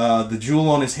of the jewel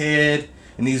on his head,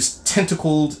 and these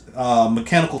tentacled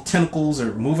mechanical tentacles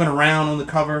are moving around on the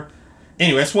cover.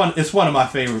 Anyway, it's one of my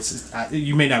favorites.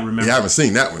 You may not remember. Yeah, I haven't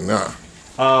seen that one. No.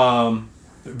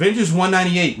 Avengers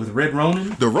 198 with Red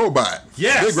Ronin. The robot.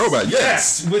 Yes. Big robot.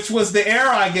 Yes. Which was the era,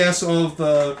 I guess, of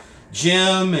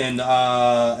Jim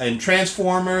and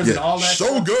Transformers and all that.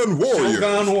 Shogun Warriors.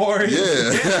 Shogun Warriors.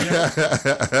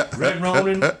 Yeah. Red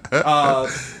Ronin.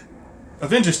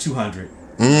 Avengers 200.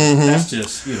 That's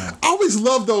just, I always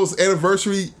love those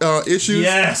anniversary issues.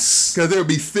 Yes. Because they would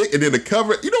be thick, and then the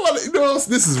cover. You know what?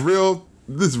 This is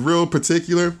real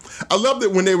particular. I loved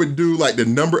it when they would do like the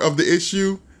number of the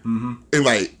issue. And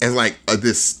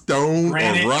this stone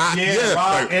Granite, or rock,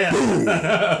 rock, boom.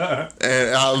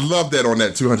 And I love that on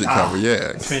that 200 cover,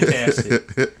 It's fantastic.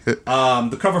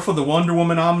 The cover for the Wonder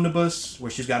Woman omnibus, where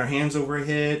she's got her hands over her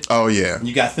head. Oh yeah, And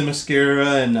you got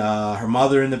Themyscira and her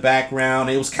mother in the background.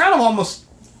 It was kind of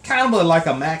like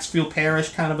a Maxfield Parrish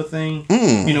kind of a thing,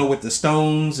 with the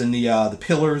stones and the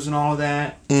pillars and all of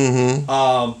that.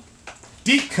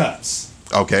 Deep cuts.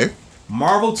 Okay.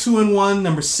 Marvel 2-in-1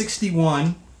 number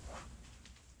 61.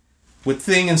 With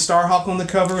Thing and Starhawk on the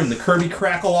cover and the Kirby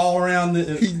crackle all around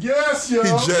the. Yes, yo. He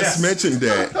just mentioned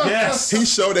that. Yes. He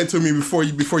showed that to me before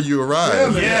you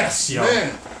arrived. Yeah, Yes, yo.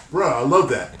 Man, bro, I love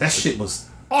that. That shit was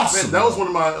awesome. Man, that was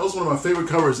one of my favorite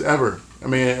covers ever. I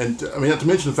mean, not to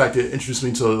mention the fact that it introduced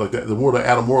me to like the world of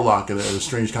Adam Warlock in a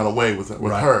strange kind of way with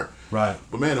her. Right.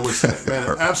 But man, it was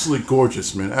absolutely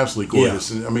gorgeous, man, absolutely gorgeous.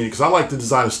 Yeah. And I mean, because I like the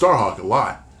design of Starhawk a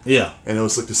lot. Yeah. And it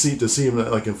was like to see him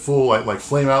like in full like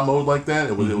flame out mode like that.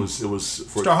 It was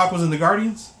for Starhawk was in the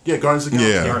Guardians. Yeah, Guardians of the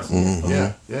Galaxy.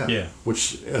 Yeah. Yeah.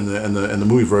 Which and the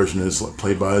movie version is like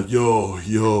played by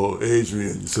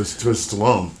Adrian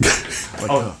Stallone.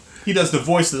 He does the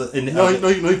voice of the. No,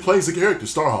 he plays the character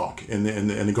Starhawk in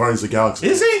the Guardians of the Galaxy.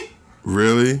 Is he?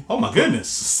 Really? Oh my goodness!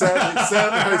 Sadly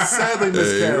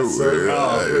miscast. I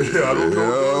don't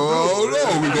know. Oh no,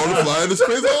 we're gonna fly into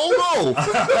space. Oh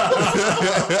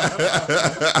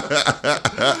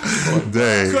no!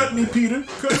 Dang. Cut me, Peter.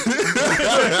 Cut me.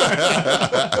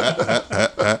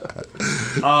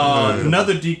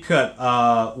 Another deep cut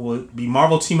would be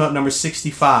Marvel Team Up number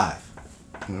 65.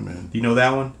 Oh, man. Do you know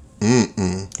that one?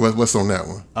 What's on that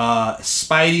one?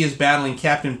 Spidey is battling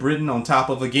Captain Britain on top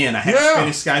of, again, a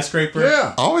half-finished skyscraper.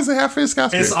 Yeah. Always a half-finished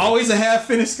skyscraper. It's always a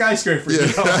half-finished skyscraper. Yeah.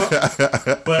 You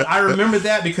know? But I remember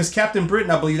that because Captain Britain,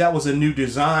 I believe that was a new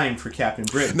design for Captain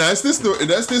Britain. Now, that's this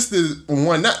the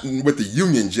one, not with the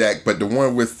Union Jack, but the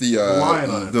one with the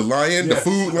lion on it. The lion, the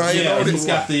food lion Yeah, on it. it's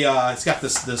got the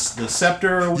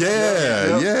scepter.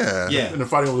 Yeah. And they're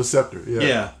fighting over the scepter.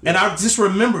 Yeah. And I just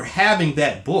remember having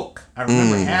that book. I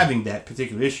remember having that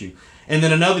particular issue. And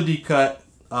then another deep cut,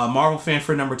 Marvel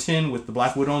Fanfare number 10 with the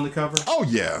Black Widow on the cover. Oh,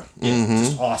 yeah.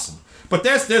 Just awesome. But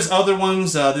there's other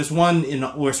ones. There's one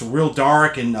where it's real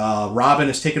dark and Robin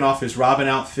is taking off his Robin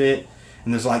outfit.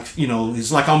 And there's like,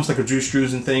 it's like almost like a Drew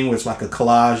Struzan thing where it's like a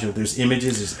collage of there's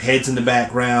images, there's heads in the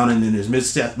background, and then there's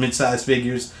mid-sized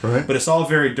figures. Right. But it's all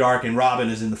very dark, and Robin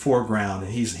is in the foreground,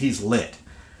 and he's lit.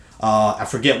 I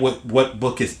forget what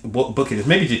book it is.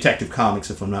 Maybe Detective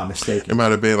Comics, if I'm not mistaken. It might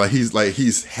have been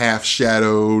he's half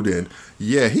shadowed, and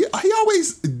yeah, he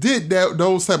always did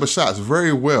those type of shots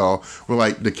very well, where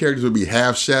like the characters would be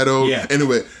half shadowed, and it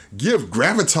would give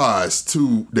gravitas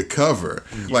to the cover.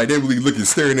 Yeah. Like they would be looking,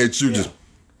 staring at you, just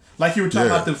like you were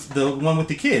talking about the one with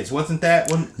the kids. Wasn't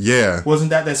that one? Yeah. Wasn't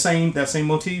that same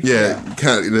motif? Yeah,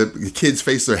 kind of the kids'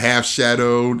 faces are half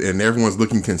shadowed, and everyone's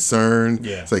looking concerned.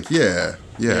 Yeah, it's like yeah.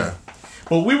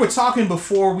 Well, we were talking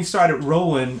before we started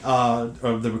rolling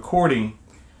of the recording,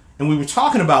 and we were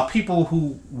talking about people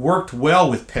who worked well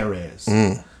with Perez.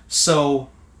 So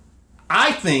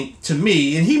I think, to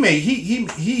me, and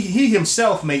he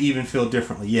himself may even feel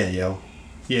differently. Yeah, yo.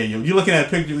 You're looking at a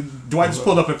picture. Dwight just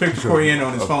pulled up a picture of Coriander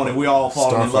on his phone, and we all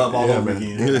falling in love all over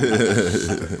again.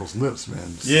 Those lips, man.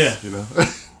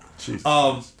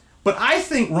 Jeez. But I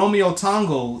think Romeo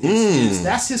Tango is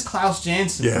that's his Klaus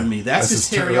Janson for me. That's his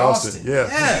Terry Austin. Yeah.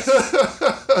 Yes.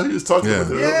 He was talking about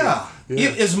that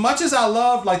earlier. As much as I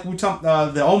love, like we talked,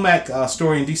 the OMAC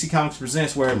story in DC Comics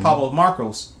Presents where Pablo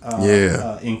Marcos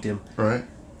inked him. Right.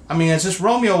 I mean, it's just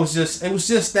Romeo was just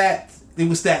that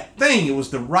thing. It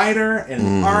was the writer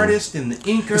and the artist and the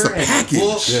inker and the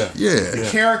book, the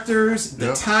characters,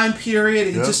 the time period.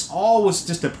 It just all was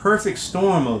just a perfect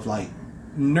storm of like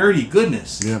nerdy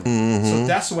goodness. Yeah. So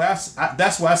that's why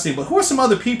I say. But who are some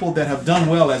other people that have done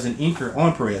well as an inker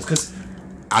on Perez? Because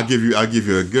I'll give you a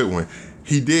good one.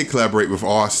 He did collaborate with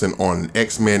Austin on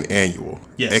X-Men Annual.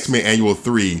 Yes. X-Men Annual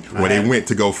 3, where they went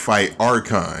to go fight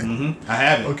Archon. I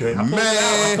have it. Okay.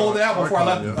 I pulled it out before I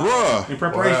left. Bruh. In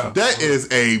preparation. Wow. That is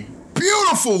a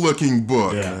beautiful looking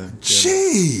book. Yeah.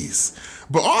 Jeez.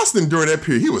 But Austin, during that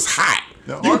period, he was hot.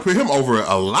 Now, you could put him over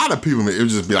a lot of people, and it would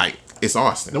just be like, it's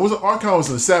Austin. Now, Archon was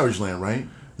in the Savage Land, right?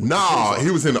 No,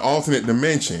 he was in the alternate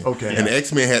dimension. Okay. And the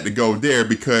X-Men had to go there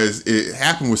because it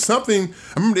happened with something.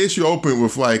 I remember the issue opened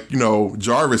with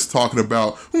Jarvis talking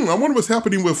about, I wonder what's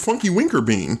happening with Funky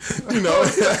Winkerbean.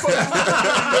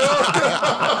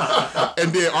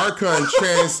 And then Archon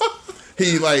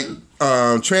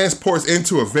transports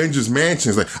into Avengers Mansion.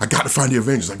 It's like, I gotta find the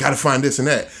Avengers. I gotta find this and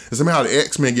that. And somehow the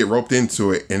X-Men get roped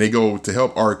into it and they go to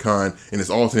help Archon in this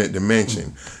alternate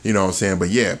dimension. You know what I'm saying? But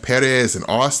yeah, Perez and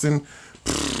Austin,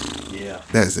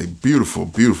 that is a beautiful,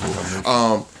 beautiful.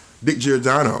 Dick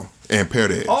Giordano and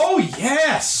Perez. Oh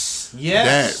yes.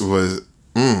 That was.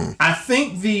 I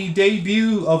think the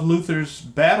debut of Luthor's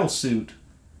battle suit,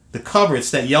 the cover,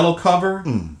 it's that yellow cover,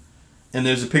 and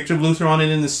there's a picture of Luthor on it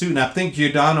in the suit, and I think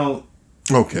Giordano.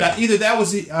 Okay. I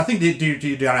think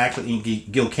Giordano actually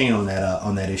inked Gil Kane on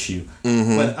that issue.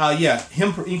 But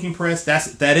him inking Perez,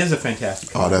 that is a fantastic.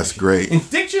 Oh, that's great. And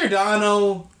Dick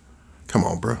Giordano. Come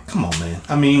on, bro. Come on, man.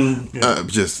 I mean,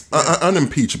 just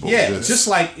unimpeachable. Yeah, just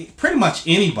like pretty much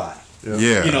anybody.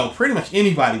 Yeah. Pretty much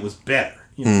anybody was better.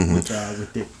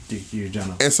 With Dick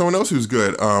Giordano. And someone else who's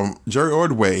good, Jerry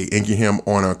Ordway inking him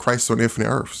on Crisis on Infinite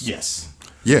Earths. Yes.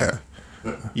 Yeah.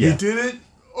 You did it.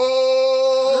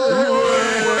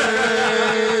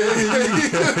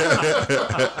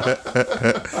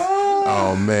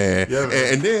 Oh man. Yeah,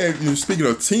 man. And then speaking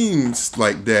of teams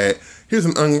like that, here's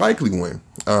an unlikely one.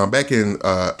 Back in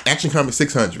Action Comics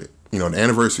 600, the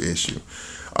anniversary issue,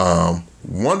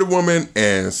 Wonder Woman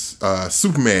and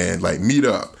Superman meet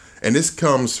up. And this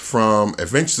comes from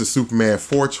Adventures of Superman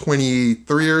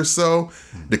 423 or so.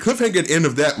 The cliffhanger at the end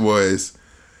of that was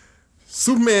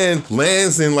Superman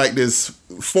lands in this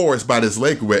forest by this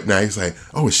lake right now. He's like,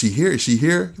 oh, is she here? Is she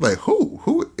here? Like,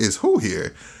 who is who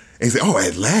here? And he's like, oh,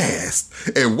 at last.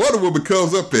 And Wonder Woman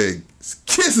comes up and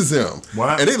kisses him.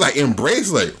 Wow. And they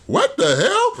embrace, what the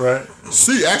hell? Right.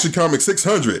 See Action Comics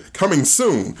 600 coming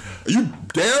soon. You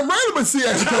damn right about see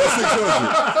Action Comics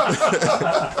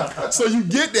 600. So you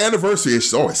get the anniversary.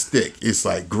 It's always thick. It's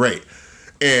great.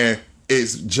 And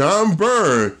it's John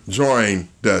Byrne drawing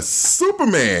the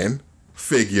Superman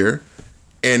figure,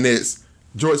 and it's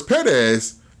George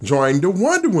Perez drawing the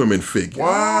Wonder Woman figure.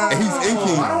 Wow. And he's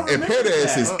inking, and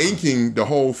Perez is inking the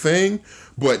whole thing,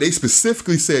 but they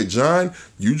specifically said, John,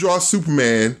 you draw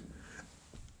Superman,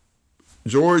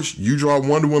 George, you draw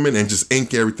Wonder Woman, and just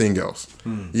ink everything else.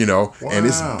 And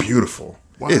it's beautiful.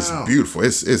 Wow. It's beautiful.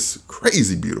 It's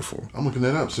crazy beautiful. I'm looking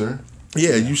that up, sir.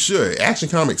 Yeah, you should. Action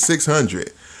Comics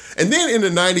 600. And then in the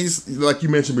 90s, like you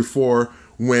mentioned before,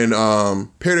 when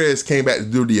Perez came back to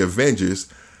do the Avengers,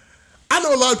 I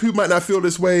know a lot of people might not feel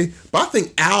this way, but I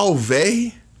think Al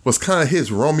Vey was kind of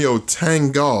his Romeo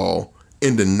Tanghal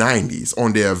in the 90s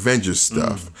on their Avengers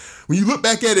stuff. When you look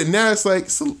back at it now, it's like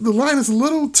the line is a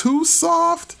little too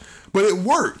soft, but it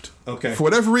worked. Okay. For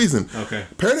whatever reason. Okay.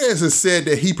 Paradise has said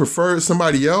that he preferred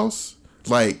somebody else.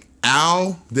 Like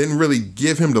Al didn't really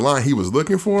give him the line he was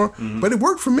looking for, but it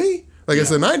worked for me. Like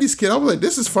as a 90s kid, I was like,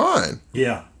 this is fine.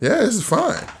 Yeah. Yeah, this is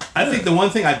fine. I think the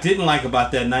one thing I didn't like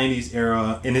about that 90s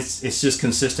era, and it's just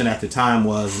consistent at the time,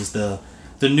 is the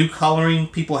new coloring.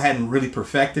 People hadn't really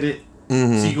perfected it.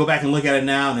 So you go back and look at it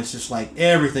now, and it's just like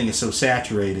everything is so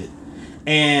saturated.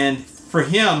 And for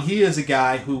him, he is a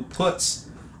guy who puts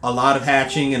a lot of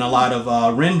hatching and a lot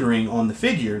of rendering on the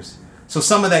figures. So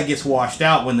some of that gets washed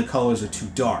out when the colors are too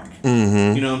dark. You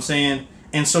know what I'm saying?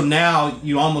 And so now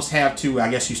you almost have to,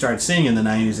 I guess you started seeing in the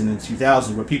 90s and the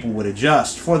 2000s where people would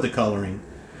adjust for the coloring,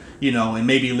 and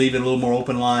maybe leave it a little more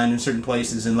open line in certain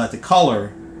places and let the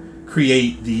color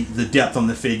create the depth on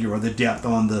the figure or the depth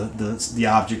on the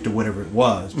object or whatever it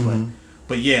was.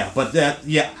 But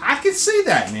I can see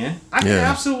that, man. I can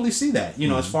absolutely see that.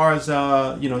 As far as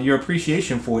your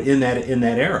appreciation for it in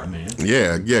that era, man.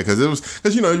 Yeah, because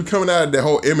you're coming out of that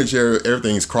whole image era,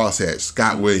 everything's crosshatch.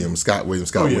 Scott Williams.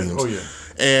 Oh yeah.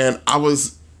 And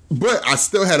but I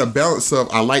still had a balance of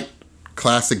I liked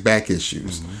classic back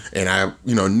issues, and I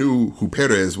knew who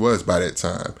Perez was by that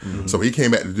time. So he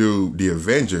came back to do the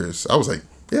Avengers. I was like,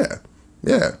 I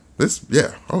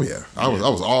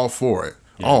was all for it.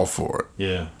 Yeah. All for it.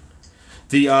 Yeah.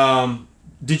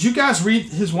 Did you guys read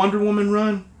his Wonder Woman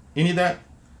run? Any of that?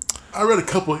 I read a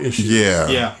couple of issues.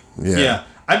 Yeah.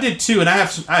 I did too, and I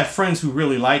have friends who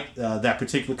really liked that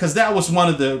particular, because that was one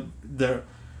of the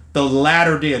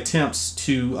latter day attempts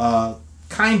to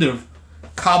kind of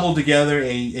cobble together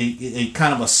a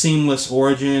kind of a seamless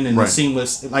origin and a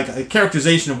seamless, like a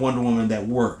characterization of Wonder Woman that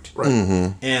worked. Right.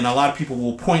 And a lot of people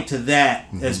will point to that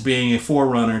as being a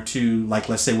forerunner to, like,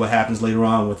 let's say what happens later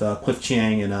on with Cliff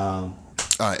Chiang and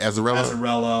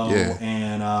Azzarello,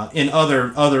 and in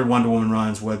other Wonder Woman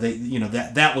runs where they,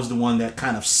 that was the one that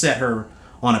kind of set her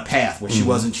on a path where she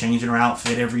wasn't changing her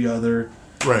outfit every other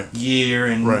year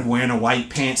and wearing a white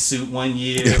pantsuit one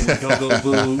year with go-go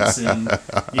boots and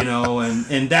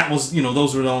that was,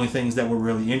 those were the only things that were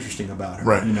really interesting about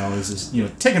her. Is this,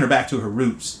 taking her back to her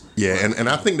roots. Yeah, and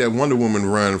I think that Wonder Woman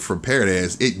run for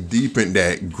Paradise, it deepened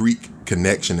that Greek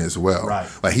connection as well. Right.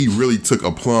 Like he really took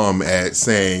a plum at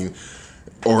saying,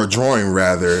 or drawing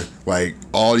rather, like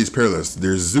all these parallels.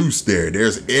 There's Zeus there.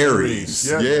 There's Ares.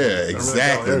 Yeah,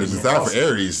 exactly. The design for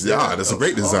Ares. Yeah, that's a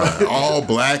great design. All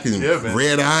black and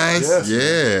red eyes.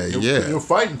 Yes, You're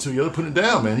fighting too. You got to put it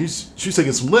down, man. She's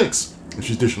taking some licks. And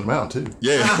she's dishing them out too.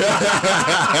 Yeah.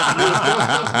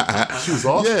 She was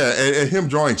awesome. Yeah, and him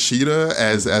drawing Cheetah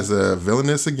as a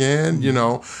villainess again,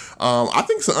 I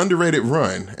think it's an underrated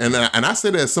run. And I say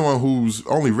that as someone who's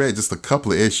only read just a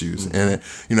couple of issues. And,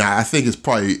 I think it's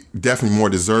probably definitely more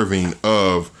deserving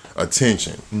of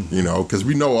attention, because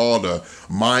we know all the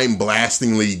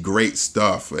mind-blastingly great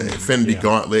stuff. Infinity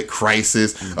Gauntlet,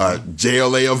 Crisis,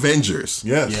 JLA Avengers.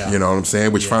 Yes. You know what I'm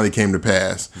saying? Which finally came to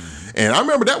pass. And I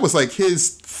remember that was like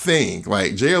his thing.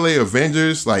 Like JLA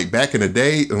Avengers, like back in the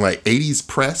day, in like 80s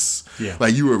press. Yeah.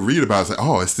 Like you would read about it, it's like,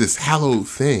 oh, it's this hallowed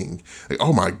thing. Like,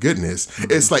 oh my goodness.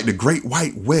 It's like the great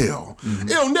white whale.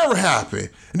 It'll never happen.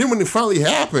 And then when it finally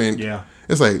happened,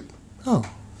 it's like, oh,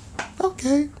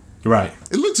 okay. Right.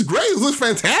 It looks great. It looks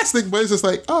fantastic, but it's just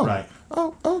like, oh. Right.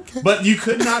 Oh, okay. But you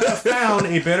could not have found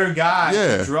a better guy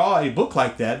to draw a book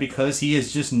like that, because he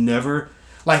has just never...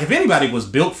 Like, if anybody was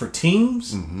built for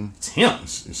teams, it's him.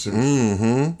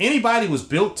 Anybody was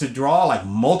built to draw, like,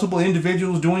 multiple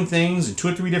individuals doing things and 2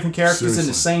 or 3 different characters in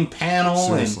the same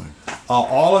panel and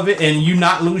all of it, and you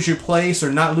not lose your place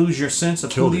or not lose your sense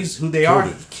of who they are.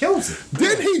 He kills it.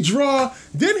 Didn't he draw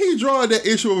that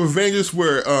issue of Avengers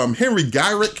where Henry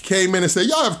Gyrick came in and said,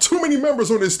 y'all have too many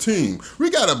members on this team. We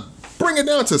got to bring it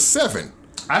down to 7.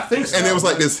 I think so. And it was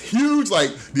like this huge,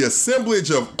 like the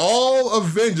assemblage of all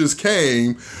Avengers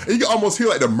came. And you can almost hear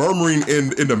like the murmuring in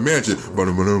the mansion.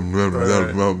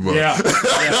 Yeah.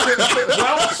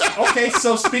 Well, okay,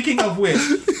 so speaking of which,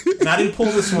 and I didn't pull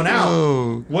this one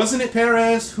out, wasn't it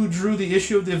Perez who drew the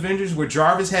issue of the Avengers where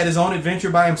Jarvis had his own adventure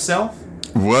by himself?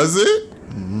 Was it?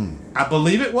 I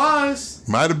believe it was.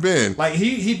 Might have been. Like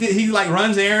he like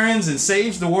runs errands and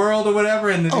saves the world or whatever,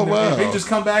 and the Avengers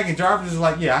come back and Jarvis is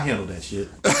like, yeah, I handled that shit.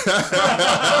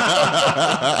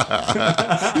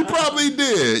 He probably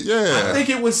did. Yeah.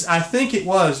 I think it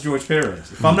was George Perez,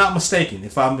 if I'm not mistaken.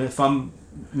 If I'm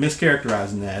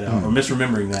mischaracterizing that or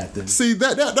misremembering that, then see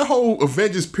that whole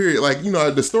Avengers period, like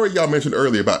the story y'all mentioned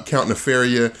earlier about Count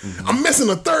Nefaria. I'm missing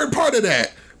a third part of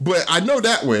that. but I know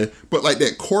that one. But like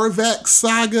that Korvac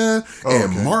saga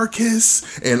and Marcus.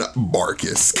 I'm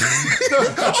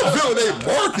feeling named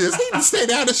Marcus. He can stay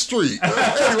down the street.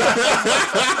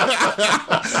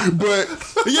 But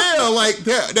yeah, like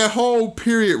that whole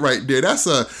period right there. That's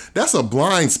a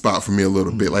blind spot for me a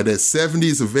little bit. Like that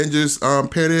 70s Avengers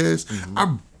Perez.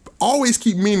 I always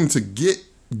keep meaning to get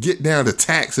down to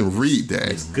Tax and read that.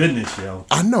 It's goodness, yo.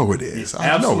 I know it is. It's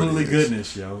absolutely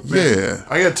goodness, yo. Yeah.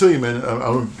 I gotta tell you, man.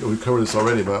 We covered this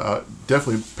already, but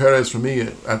definitely Perez for me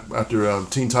after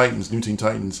Teen Titans, New Teen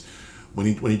Titans, when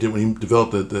he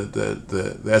developed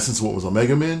the essence of what was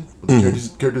Omega Men,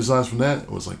 the character designs from that,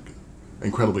 it was like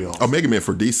incredibly awesome. Omega Man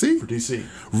for DC? For DC.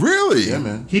 Really? Yeah,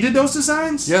 man. He did those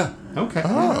designs? Yeah. Okay.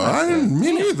 Oh, I didn't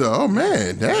mean either. Oh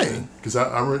man, dang. Because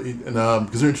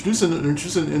they're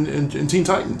introducing in Teen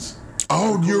Titans.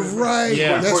 Oh, you're right.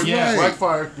 Yeah. That's right.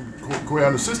 Blackfire,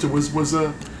 Koreana's sister, was part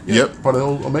of the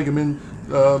old Omega Men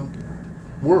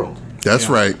world. That's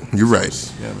right. You're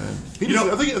right. Yeah, man.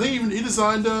 I think even he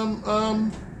designed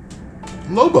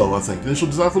Lobo. I think the initial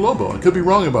design for Lobo. I could be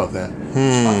wrong about that.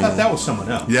 I thought that was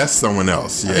someone else. Yes, someone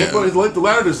else. Yeah. But it's like the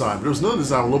latter design, but there was another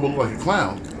design where Lobo looked like a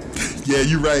clown. Yeah,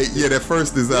 you're right. Yeah, that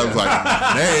first design was like,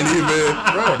 they ain't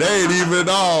even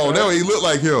all. That way he looked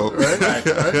like him. Right.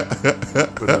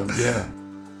 But yeah.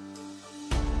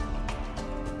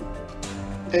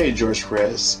 Hey, George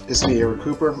Perez. It's me, Eric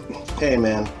Cooper. Hey,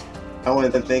 man. I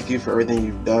wanted to thank you for everything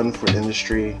you've done for the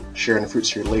industry, sharing the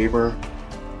fruits of your labor.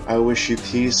 I wish you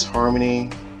peace, harmony.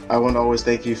 I want to always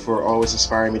thank you for always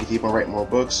inspiring me to keep on writing more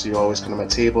books. You always come to my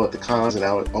table at the cons, and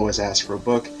I would always ask for a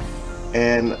book.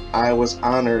 And I was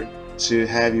honored to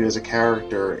have you as a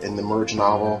character in the Merge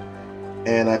novel.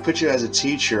 And I put you as a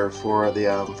teacher for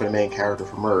the main character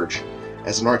for Merge,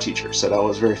 as an art teacher. So that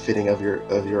was very fitting of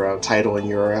your title and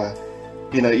your.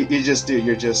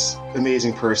 You're just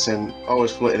amazing person,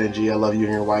 always full of energy. I love you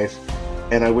and your wife,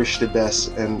 and I wish you the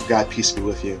best, and God peace be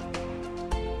with you.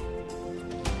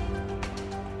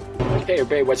 Hey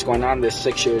everybody, what's going on? This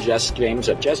is 6-year Just James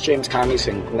of Just James Comics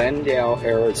in Glendale,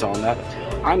 Arizona.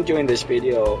 I'm doing this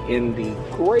video in the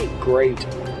great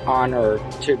honor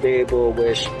to be able to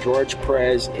wish George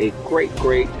Perez a great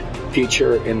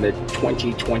future in the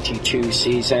 2022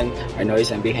 season. I know he's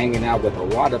going to be hanging out with a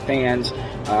lot of fans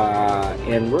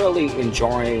and really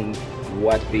enjoying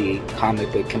what the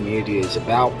comic book community is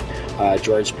about.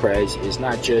 George Perez is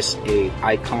not just an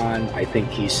icon. I think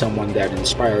he's someone that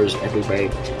inspires everybody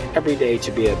every day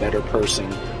to be a better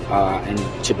person and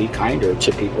to be kinder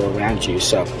to people around you.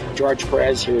 So George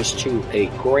Perez, here's to a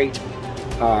great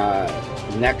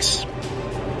next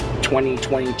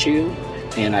 2022.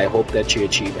 And I hope that you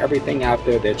achieve everything out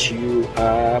there that you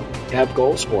have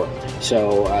goals for.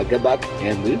 So good luck,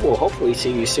 and we will hopefully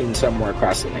see you soon somewhere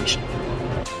across the nation.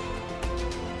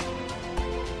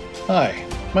 Hi,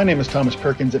 my name is Thomas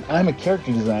Perkins, and I'm a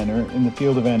character designer in the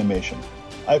field of animation.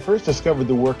 I first discovered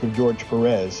the work of George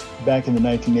Perez back in the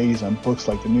 1980s on books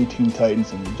like the New Teen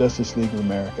Titans and the Justice League of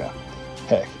America.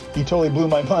 Heck, he totally blew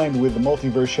my mind with the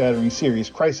multiverse-shattering series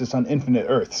Crisis on Infinite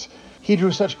Earths. He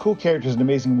drew such cool characters and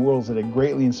amazing worlds that it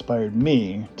greatly inspired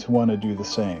me to want to do the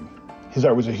same. His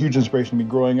art was a huge inspiration to me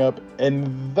growing up,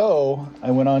 and though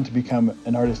I went on to become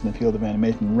an artist in the field of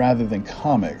animation rather than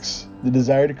comics, the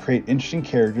desire to create interesting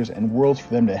characters and worlds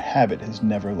for them to inhabit has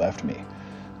never left me.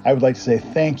 I would like to say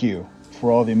thank you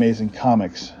for all the amazing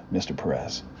comics, Mr.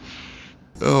 Perez.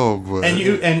 Oh boy!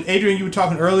 And Adrian, you were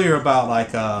talking earlier about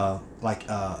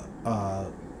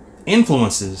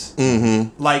influences. Mm-hmm.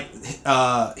 Like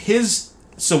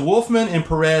so Wolfman and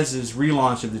Perez's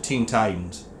relaunch of the Teen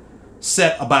Titans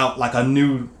set about like a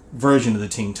new version of the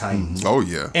Teen Titans. Oh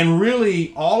yeah. And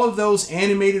really all of those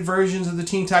animated versions of the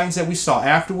Teen Titans that we saw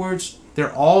afterwards,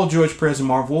 they're all George Perez and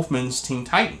Marv Wolfman's Teen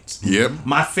Titans. Yep.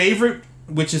 My favorite,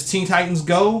 which is Teen Titans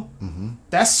Go,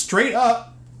 that's straight up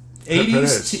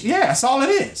 80s. Yeah, that's all it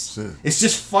is. Shit. It's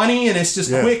just funny and it's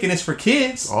just quick and it's for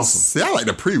kids. Awesome. See, I like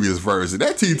the previous version.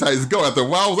 That Teen Titans Go after a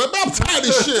while. I was like, I'm tired of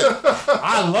this shit.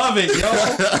 I love it, yo.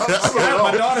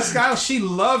 My daughter Skylar, she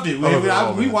loved it.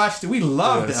 We watched it. We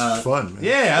loved it. It's fun, man.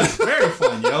 Yeah, it's very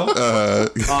fun, yo.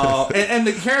 And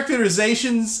the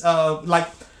characterizations,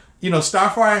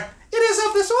 Starfire. It is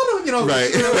of this order,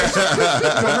 Right.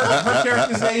 Her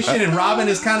characterization, and Robin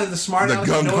is kind of the smart The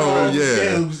gung-ho,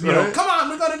 right. Come on,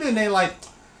 we're gonna do it. And they're like,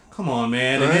 come on,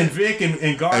 man. And then Vic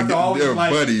and Garth are always they're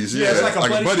like buddies, it's like a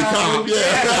buddy cop. It's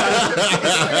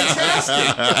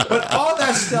fantastic. But all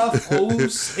that stuff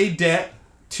owes a debt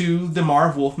to the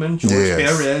Marv Wolfman, George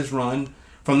Perez run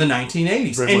from the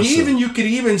 1980s. Very and much even so. you could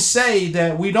even say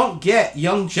that we don't get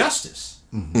Young Justice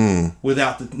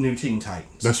without the new Teen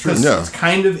Titans. That's true. Because Yeah. it's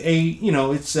kind of a,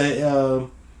 it's a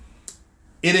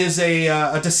it is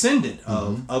a descendant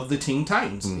of the Teen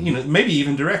Titans. You know, maybe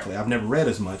even directly. I've never read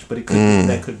as much, but it could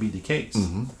that could be the case.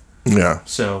 Yeah.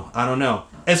 So I don't know.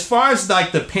 As far as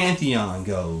like the pantheon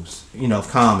goes, you know, of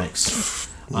comics,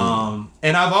 and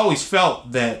I've always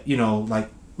felt that, you know, like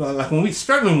when we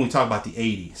talk about the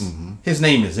 80s, his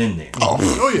name is in there.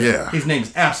 Oh yeah. His name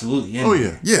is absolutely in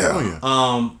there.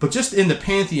 Yeah. But just in the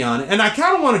pantheon, and I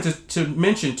kind of wanted to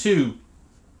mention too,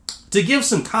 to give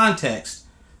some context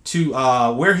to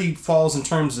where he falls in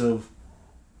terms of,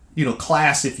 you know,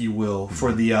 class, if you will,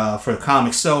 for the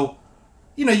comics. So,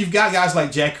 you know, you've got guys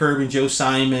like Jack Kirby and Joe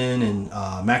Simon and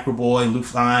McRoy and Lou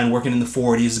Fine working in the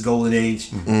 40s, the golden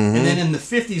age. And then in the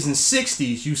 50s and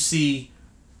 60s, you see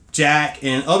Jack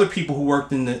and other people who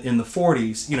worked in the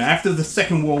 40s. You know, after the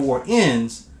Second World War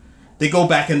ends, they go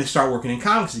back and they start working in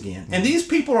comics again. And these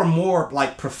people are more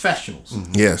like professionals.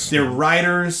 Yes. They're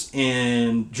writers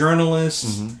and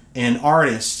journalists and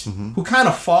artists who kind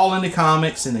of fall into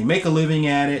comics and they make a living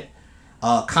at it.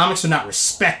 Comics are not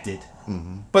respected.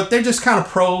 But they're just kind of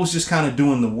pros, just kind of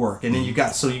doing the work. And then you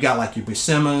got like your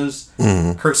Buscema's,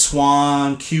 Kurt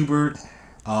Swan, Kubert,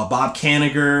 Bob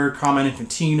Kanigher, Carmine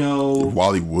Infantino,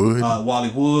 Wally Wood,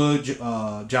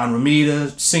 John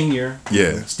Romita Sr.,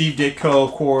 Steve Ditko,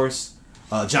 of course,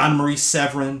 John Marie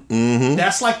Severin.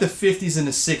 That's like the 50s and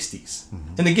the 60s.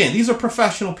 And again, these are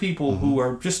professional people who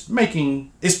are just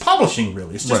making, it's publishing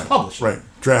really. It's just publishing. Right,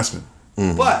 draftsman.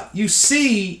 But you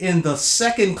see in the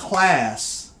second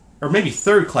class, or maybe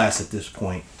third class at this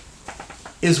point,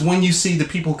 is when you see the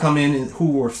people come in who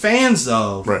were fans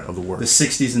of the work, the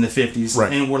 60s and the 50s,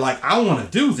 and were like, I want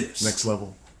to do this. Next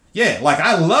level. Yeah, like,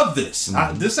 I love this.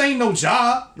 This ain't no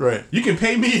job. Right. You can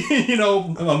pay me, you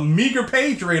know, a meager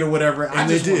page rate or whatever. And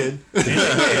they did. Be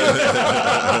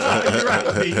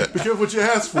careful what you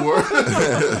ask for.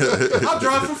 I'll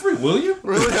draw it for free, will you?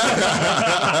 Really?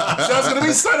 Sounds gonna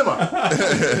be cinema.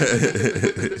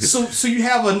 So you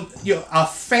have a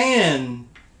fan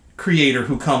creator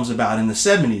who comes about in the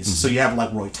 70s. So you have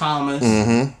like Roy Thomas,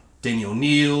 Denny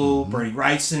O'Neil, Bernie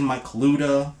Wrightson, Mike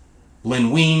Kaluta,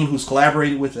 Len Wein, who's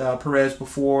collaborated with Perez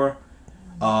before,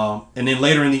 and then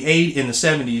later in the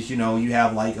 70s, you know, you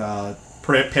have like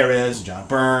Perez, John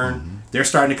Byrne. They're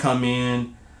starting to come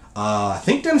in. I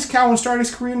think Dennis Cowan started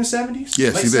his career in the 70s.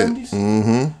 Yes, late he did.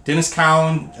 70s. Dennis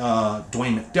Cowan,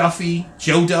 Dwayne McDuffie,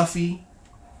 Joe Duffy,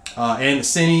 Ann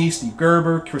Nocini, Steve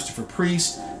Gerber, Christopher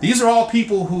Priest. These are all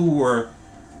people who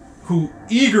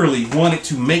eagerly wanted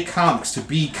to make comics, to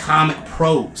be comic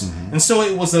pros. And so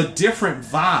it was a different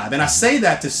vibe. And I say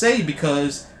that to say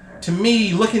because, to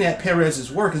me, looking at Perez's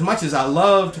work, as much as I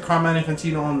loved Carmine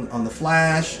Infantino on The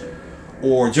Flash,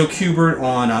 or Joe Kubert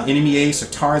on Enemy Ace or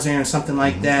Tarzan or something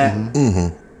like that,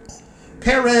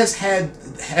 Perez had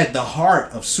the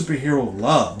heart of superhero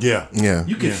love. Yeah.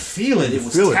 You could feel it. It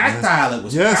was tactile. It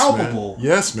was palpable. Man.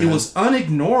 Yes, man. It was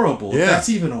unignorable, if that's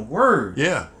even a word.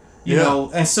 Yeah. You know,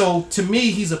 and so to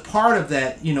me, he's a part of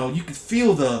that. You know, you could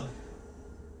feel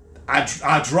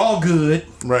I draw good,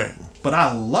 right? But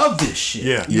I love this shit.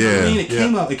 Yeah, you know what I mean?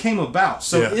 It came about.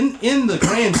 So in the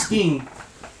grand scheme,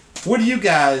 where do you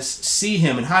guys see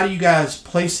him, and how do you guys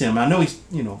place him? I know he's,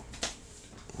 you know,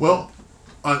 well,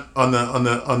 on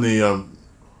the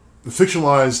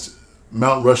fictionalized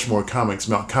Mount Rushmore comics,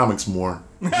 Mount Comicsmore.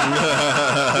 I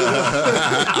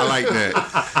like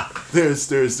that. There's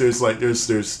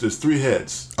 3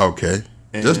 heads. Okay.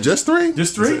 Just 3?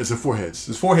 Just 3? It's 4 heads.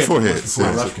 It's 4 heads. 4 heads.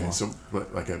 Okay. So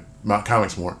like a Mount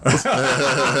Comicsmore.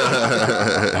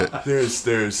 There's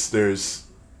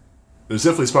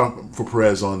definitely a spot for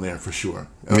Perez on there for sure.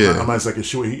 I'm not like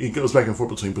sure he goes back and forth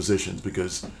between positions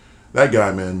because that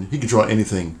guy, man, he can draw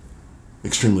anything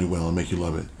extremely well and make you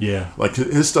love it. Yeah. Like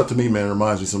his stuff to me, man,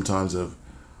 reminds me sometimes of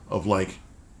like,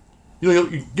 you know,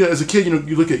 as a kid, you know,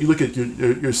 you look at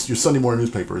your Sunday morning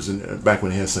newspapers, and back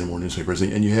when he had Sunday morning newspapers,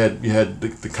 and you had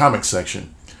the comic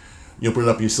section. You open it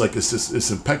up, and you see like this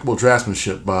impeccable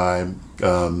draftsmanship by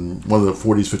one of the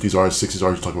 40s, 50s artists, 60s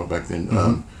artists talking about back then.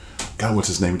 God, what's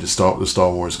his name? The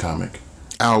Star Wars comic.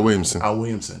 Al Williamson.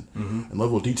 And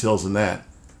level of details in that.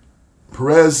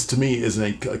 Perez to me is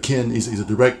he's a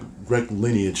direct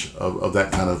lineage of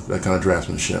that kind of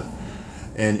draftsmanship.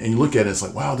 And you look at it, it's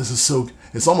like, wow, this is so.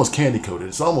 It's almost candy coated.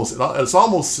 It's almost like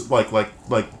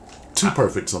too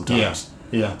perfect sometimes.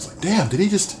 Yeah. It's like, damn, did he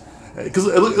just? Because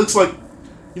it looks like,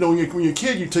 you know, when you're a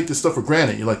kid, you take this stuff for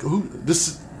granted. You're like,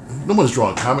 no one's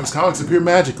drawing comics. Comics appear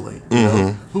magically. You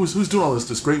know? Who's doing all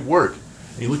this great work?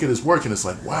 And you look at his work, and it's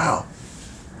like, wow,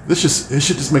 this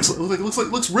shit just makes it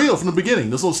looks real from the beginning.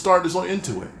 There's no start. There's no end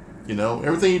to it. You know,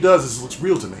 everything he does looks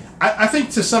real to me. I think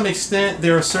to some extent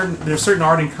there are certain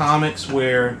art in comics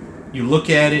where you look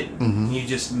at it, and you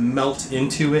just melt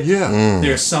into it. Yeah.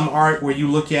 There's some art where you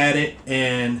look at it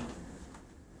and,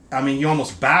 I mean, you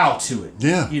almost bow to it.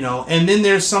 Yeah. You know, and then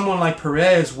there's someone like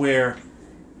Perez where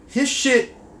his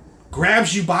shit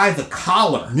grabs you by the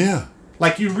collar. Yeah.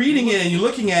 Like you're reading it and you're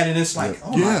looking at it and it's like,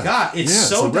 oh my God, it's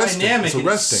so dynamic,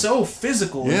 it's so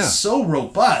physical, it's so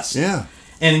robust. Yeah.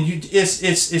 And you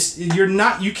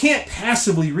can't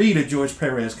passively read a George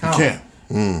Perez comic. You can't.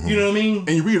 You know what I mean? And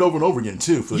you read it over and over again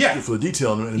too for the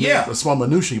detail and the small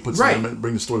minutiae he puts in and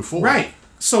bring the story forward. Right.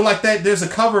 So like that, there's a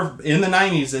cover in the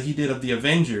 90s that he did of the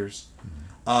Avengers,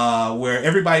 where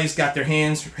everybody's got their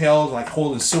hands held like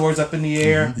holding swords up in the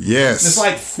air. Yes. And it's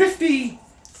like 50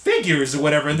 figures or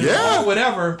whatever, and they're all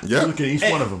whatever. Yeah. Look at each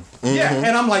one of them. Yeah,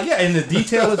 and I'm like, and the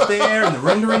detail is there, and the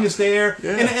rendering is there,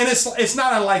 and it's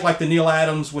not unlike like the Neil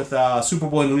Adams with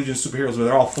Superboy and the Legion of Superheroes, where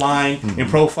they're all flying in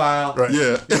profile. Right. Yeah.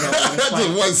 You know, Just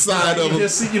like, one side of them.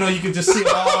 You can just see it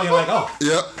all. You're like, oh.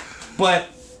 Yep. But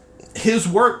his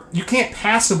work, you can't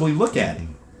passively look at it.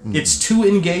 It's too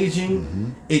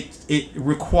engaging. It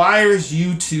requires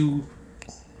you to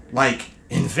like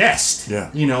invest. Yeah.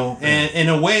 You know, and in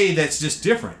a way that's just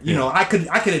different. You know, I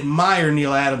could admire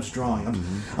Neil Adams' drawing.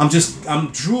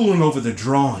 I'm drooling over the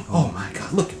drawing. Oh my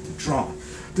God, look at the drawing.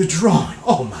 The drawing.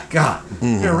 Oh my God.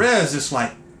 Perez is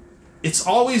like, it's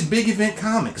always big event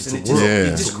comics, and it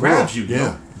just grabs you. Yeah. You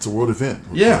know? It's a world event.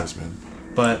 Yeah. Man.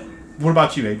 But what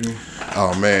about you, Adrian?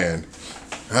 Oh man,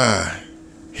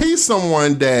 he's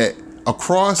someone that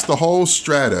across the whole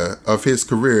strata of his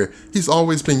career, he's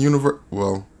always been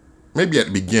well, maybe at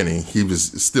the beginning he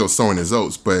was still sowing his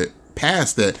oats, but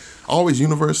past that, always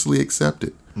universally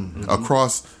accepted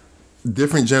across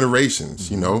different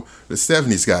generations. You know, the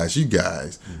 70s guys, you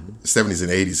guys, 70s and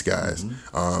 80s guys.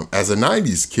 As a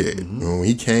 90s kid, when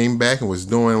he came back and was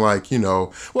doing like, you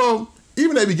know, well,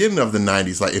 even at the beginning of the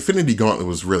 90s, like Infinity Gauntlet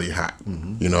was really hot.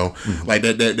 You know, like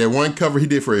that one cover he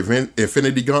did for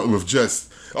Infinity Gauntlet was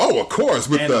just, of course,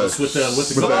 with the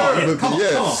Come on. And the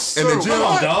Come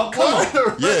on, dog. Come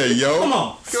on. Yeah, yo. Come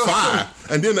on. Fire.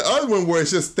 And then the other one where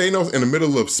it's just Thanos in the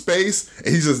middle of space and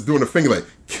he's just doing a finger like,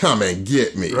 come and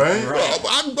get me. Right.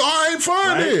 I ain't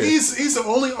fine here. He's the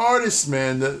only artist,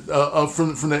 man, that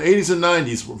from the 80s and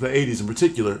 90s, the 80s in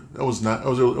particular, it was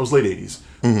late 80s,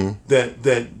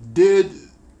 that did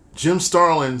Jim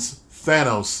Starlin's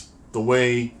Thanos the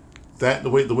way that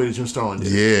Jim Starlin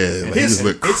did. Yeah, like he just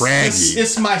looked craggy.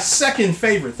 It's my second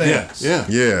favorite Thanos.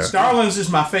 Yeah. Starlin's is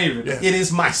my favorite. Yeah. It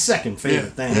is my second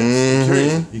favorite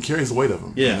Thanos. He carries the weight of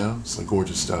him. Yeah. You know? It's like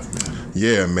gorgeous stuff, man.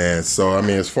 Yeah, man. So, I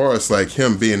mean, as far as like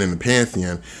him being in the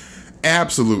Pantheon,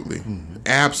 absolutely.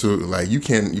 Absolutely. Like you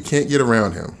can't get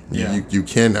around him. You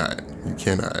cannot. You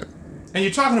cannot. And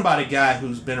you're talking about a guy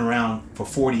who's been around for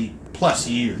 40 plus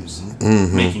years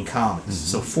making comics.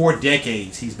 So 4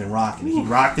 decades he's been rocking it. He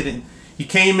rocked it, and he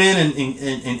came in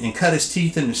and cut his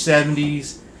teeth in the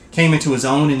 70s, came into his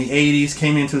own in the 80s,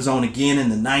 came into his own again in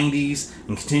the 90s,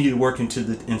 and continued to work into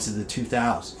the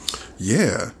 2000s.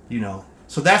 Yeah. You know,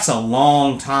 so that's a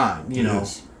long time. You know,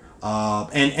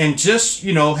 and just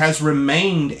has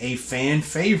remained a fan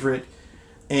favorite.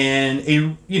 And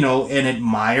an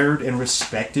admired and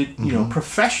respected,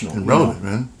 professional, and relevant,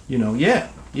 man.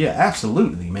 Yeah,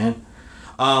 absolutely, man.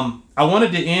 I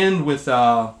wanted to end with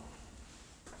a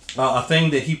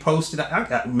thing that he posted.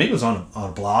 Maybe it was on a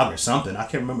blog or something. I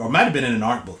can't remember. Or it might have been in an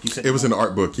art book. You said it was in an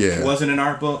art book. Yeah, it was in an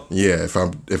art book. Yeah,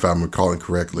 if I'm recalling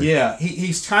correctly. Yeah,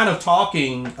 he's kind of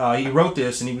talking. He wrote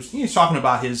this, and he was talking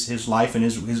about his life and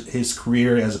his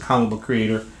career as a comic book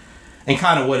creator. And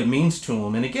kind of what it means to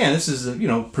him. And again, this is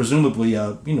presumably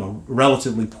a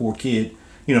relatively poor kid,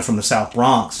 from the South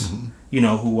Bronx, who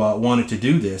wanted to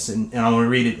do this. And I want to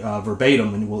read it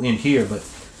verbatim, and we'll end here. But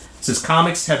it says,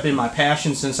 "Comics have been my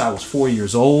passion since I was 4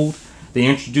 years old. They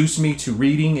introduced me to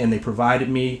reading, and they provided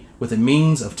me with a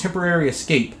means of temporary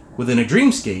escape within a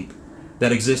dreamscape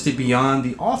that existed beyond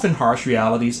the often harsh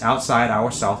realities outside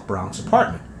our South Bronx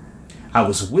apartment. I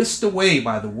was whisked away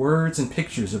by the words and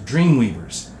pictures of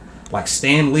dreamweavers like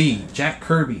Stan Lee, Jack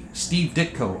Kirby, Steve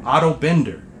Ditko, Otto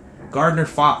Bender, Gardner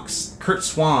Fox, Kurt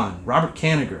Swan, Robert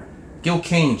Kanigher, Gil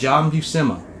Kane, John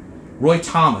Buscema, Roy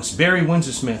Thomas, Barry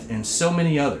Windsor-Smith, and so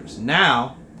many others.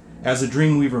 Now, as a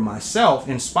dreamweaver myself,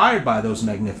 inspired by those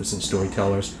magnificent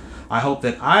storytellers, I hope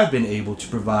that I've been able to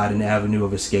provide an avenue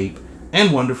of escape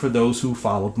and wonder for those who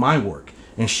followed my work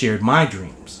and shared my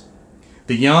dreams.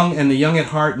 The young and the young at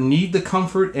heart need the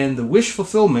comfort and the wish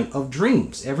fulfillment of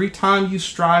dreams. Every time you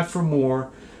strive for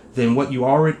more than what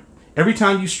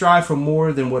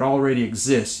already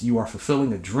exists, you are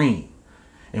fulfilling a dream.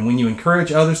 And when you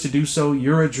encourage others to do so,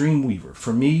 you're a dream weaver.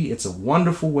 For me, it's a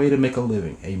wonderful way to make a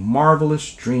living. A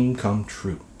marvelous dream come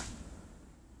true.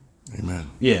 Amen.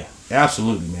 Yeah,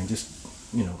 absolutely, man. Just,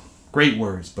 great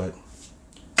words. But,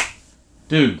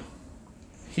 dude,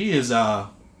 he is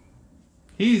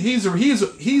he's a real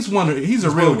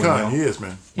one. Kind. He is,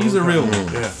 man. He's a real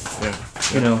one. Yeah.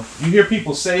 You hear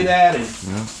people say that, and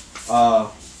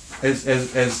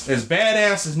as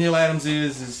badass as Neil Adams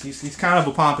is he's kind of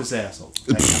a pompous asshole.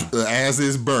 As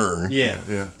is Byrne. Yeah.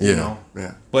 Yeah.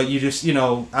 But you just,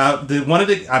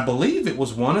 I believe it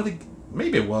was one of the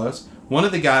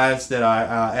guys that I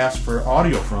asked for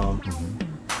audio from.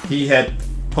 Mm-hmm. He had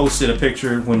posted a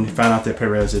picture when he found out that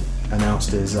Perez had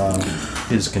announced his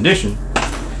condition.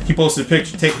 He posted a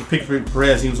picture, taking a picture of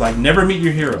Perez. He was like, "Never meet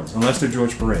your heroes unless they're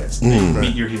George Perez.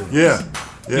 Meet your heroes." Yeah.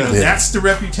 That's the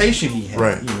reputation he had.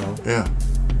 Right. Yeah.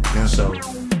 So.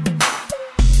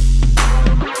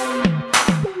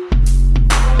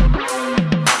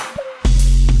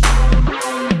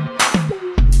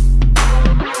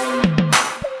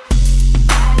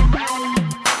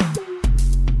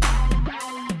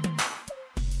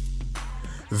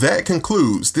 That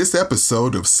concludes this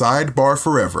episode of Sidebar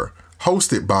Forever,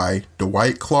 hosted by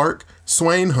Dwight Clark,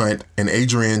 Swain Hunt, and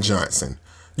Adrian Johnson.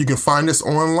 You can find us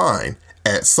online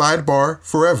at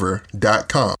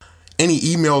sidebarforever.com. Any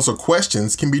emails or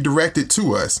questions can be directed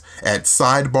to us at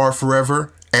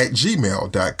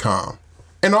sidebarforever@gmail.com.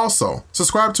 And also,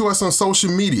 subscribe to us on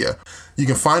social media. You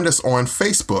can find us on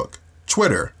Facebook,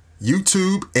 Twitter,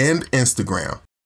 YouTube, and Instagram.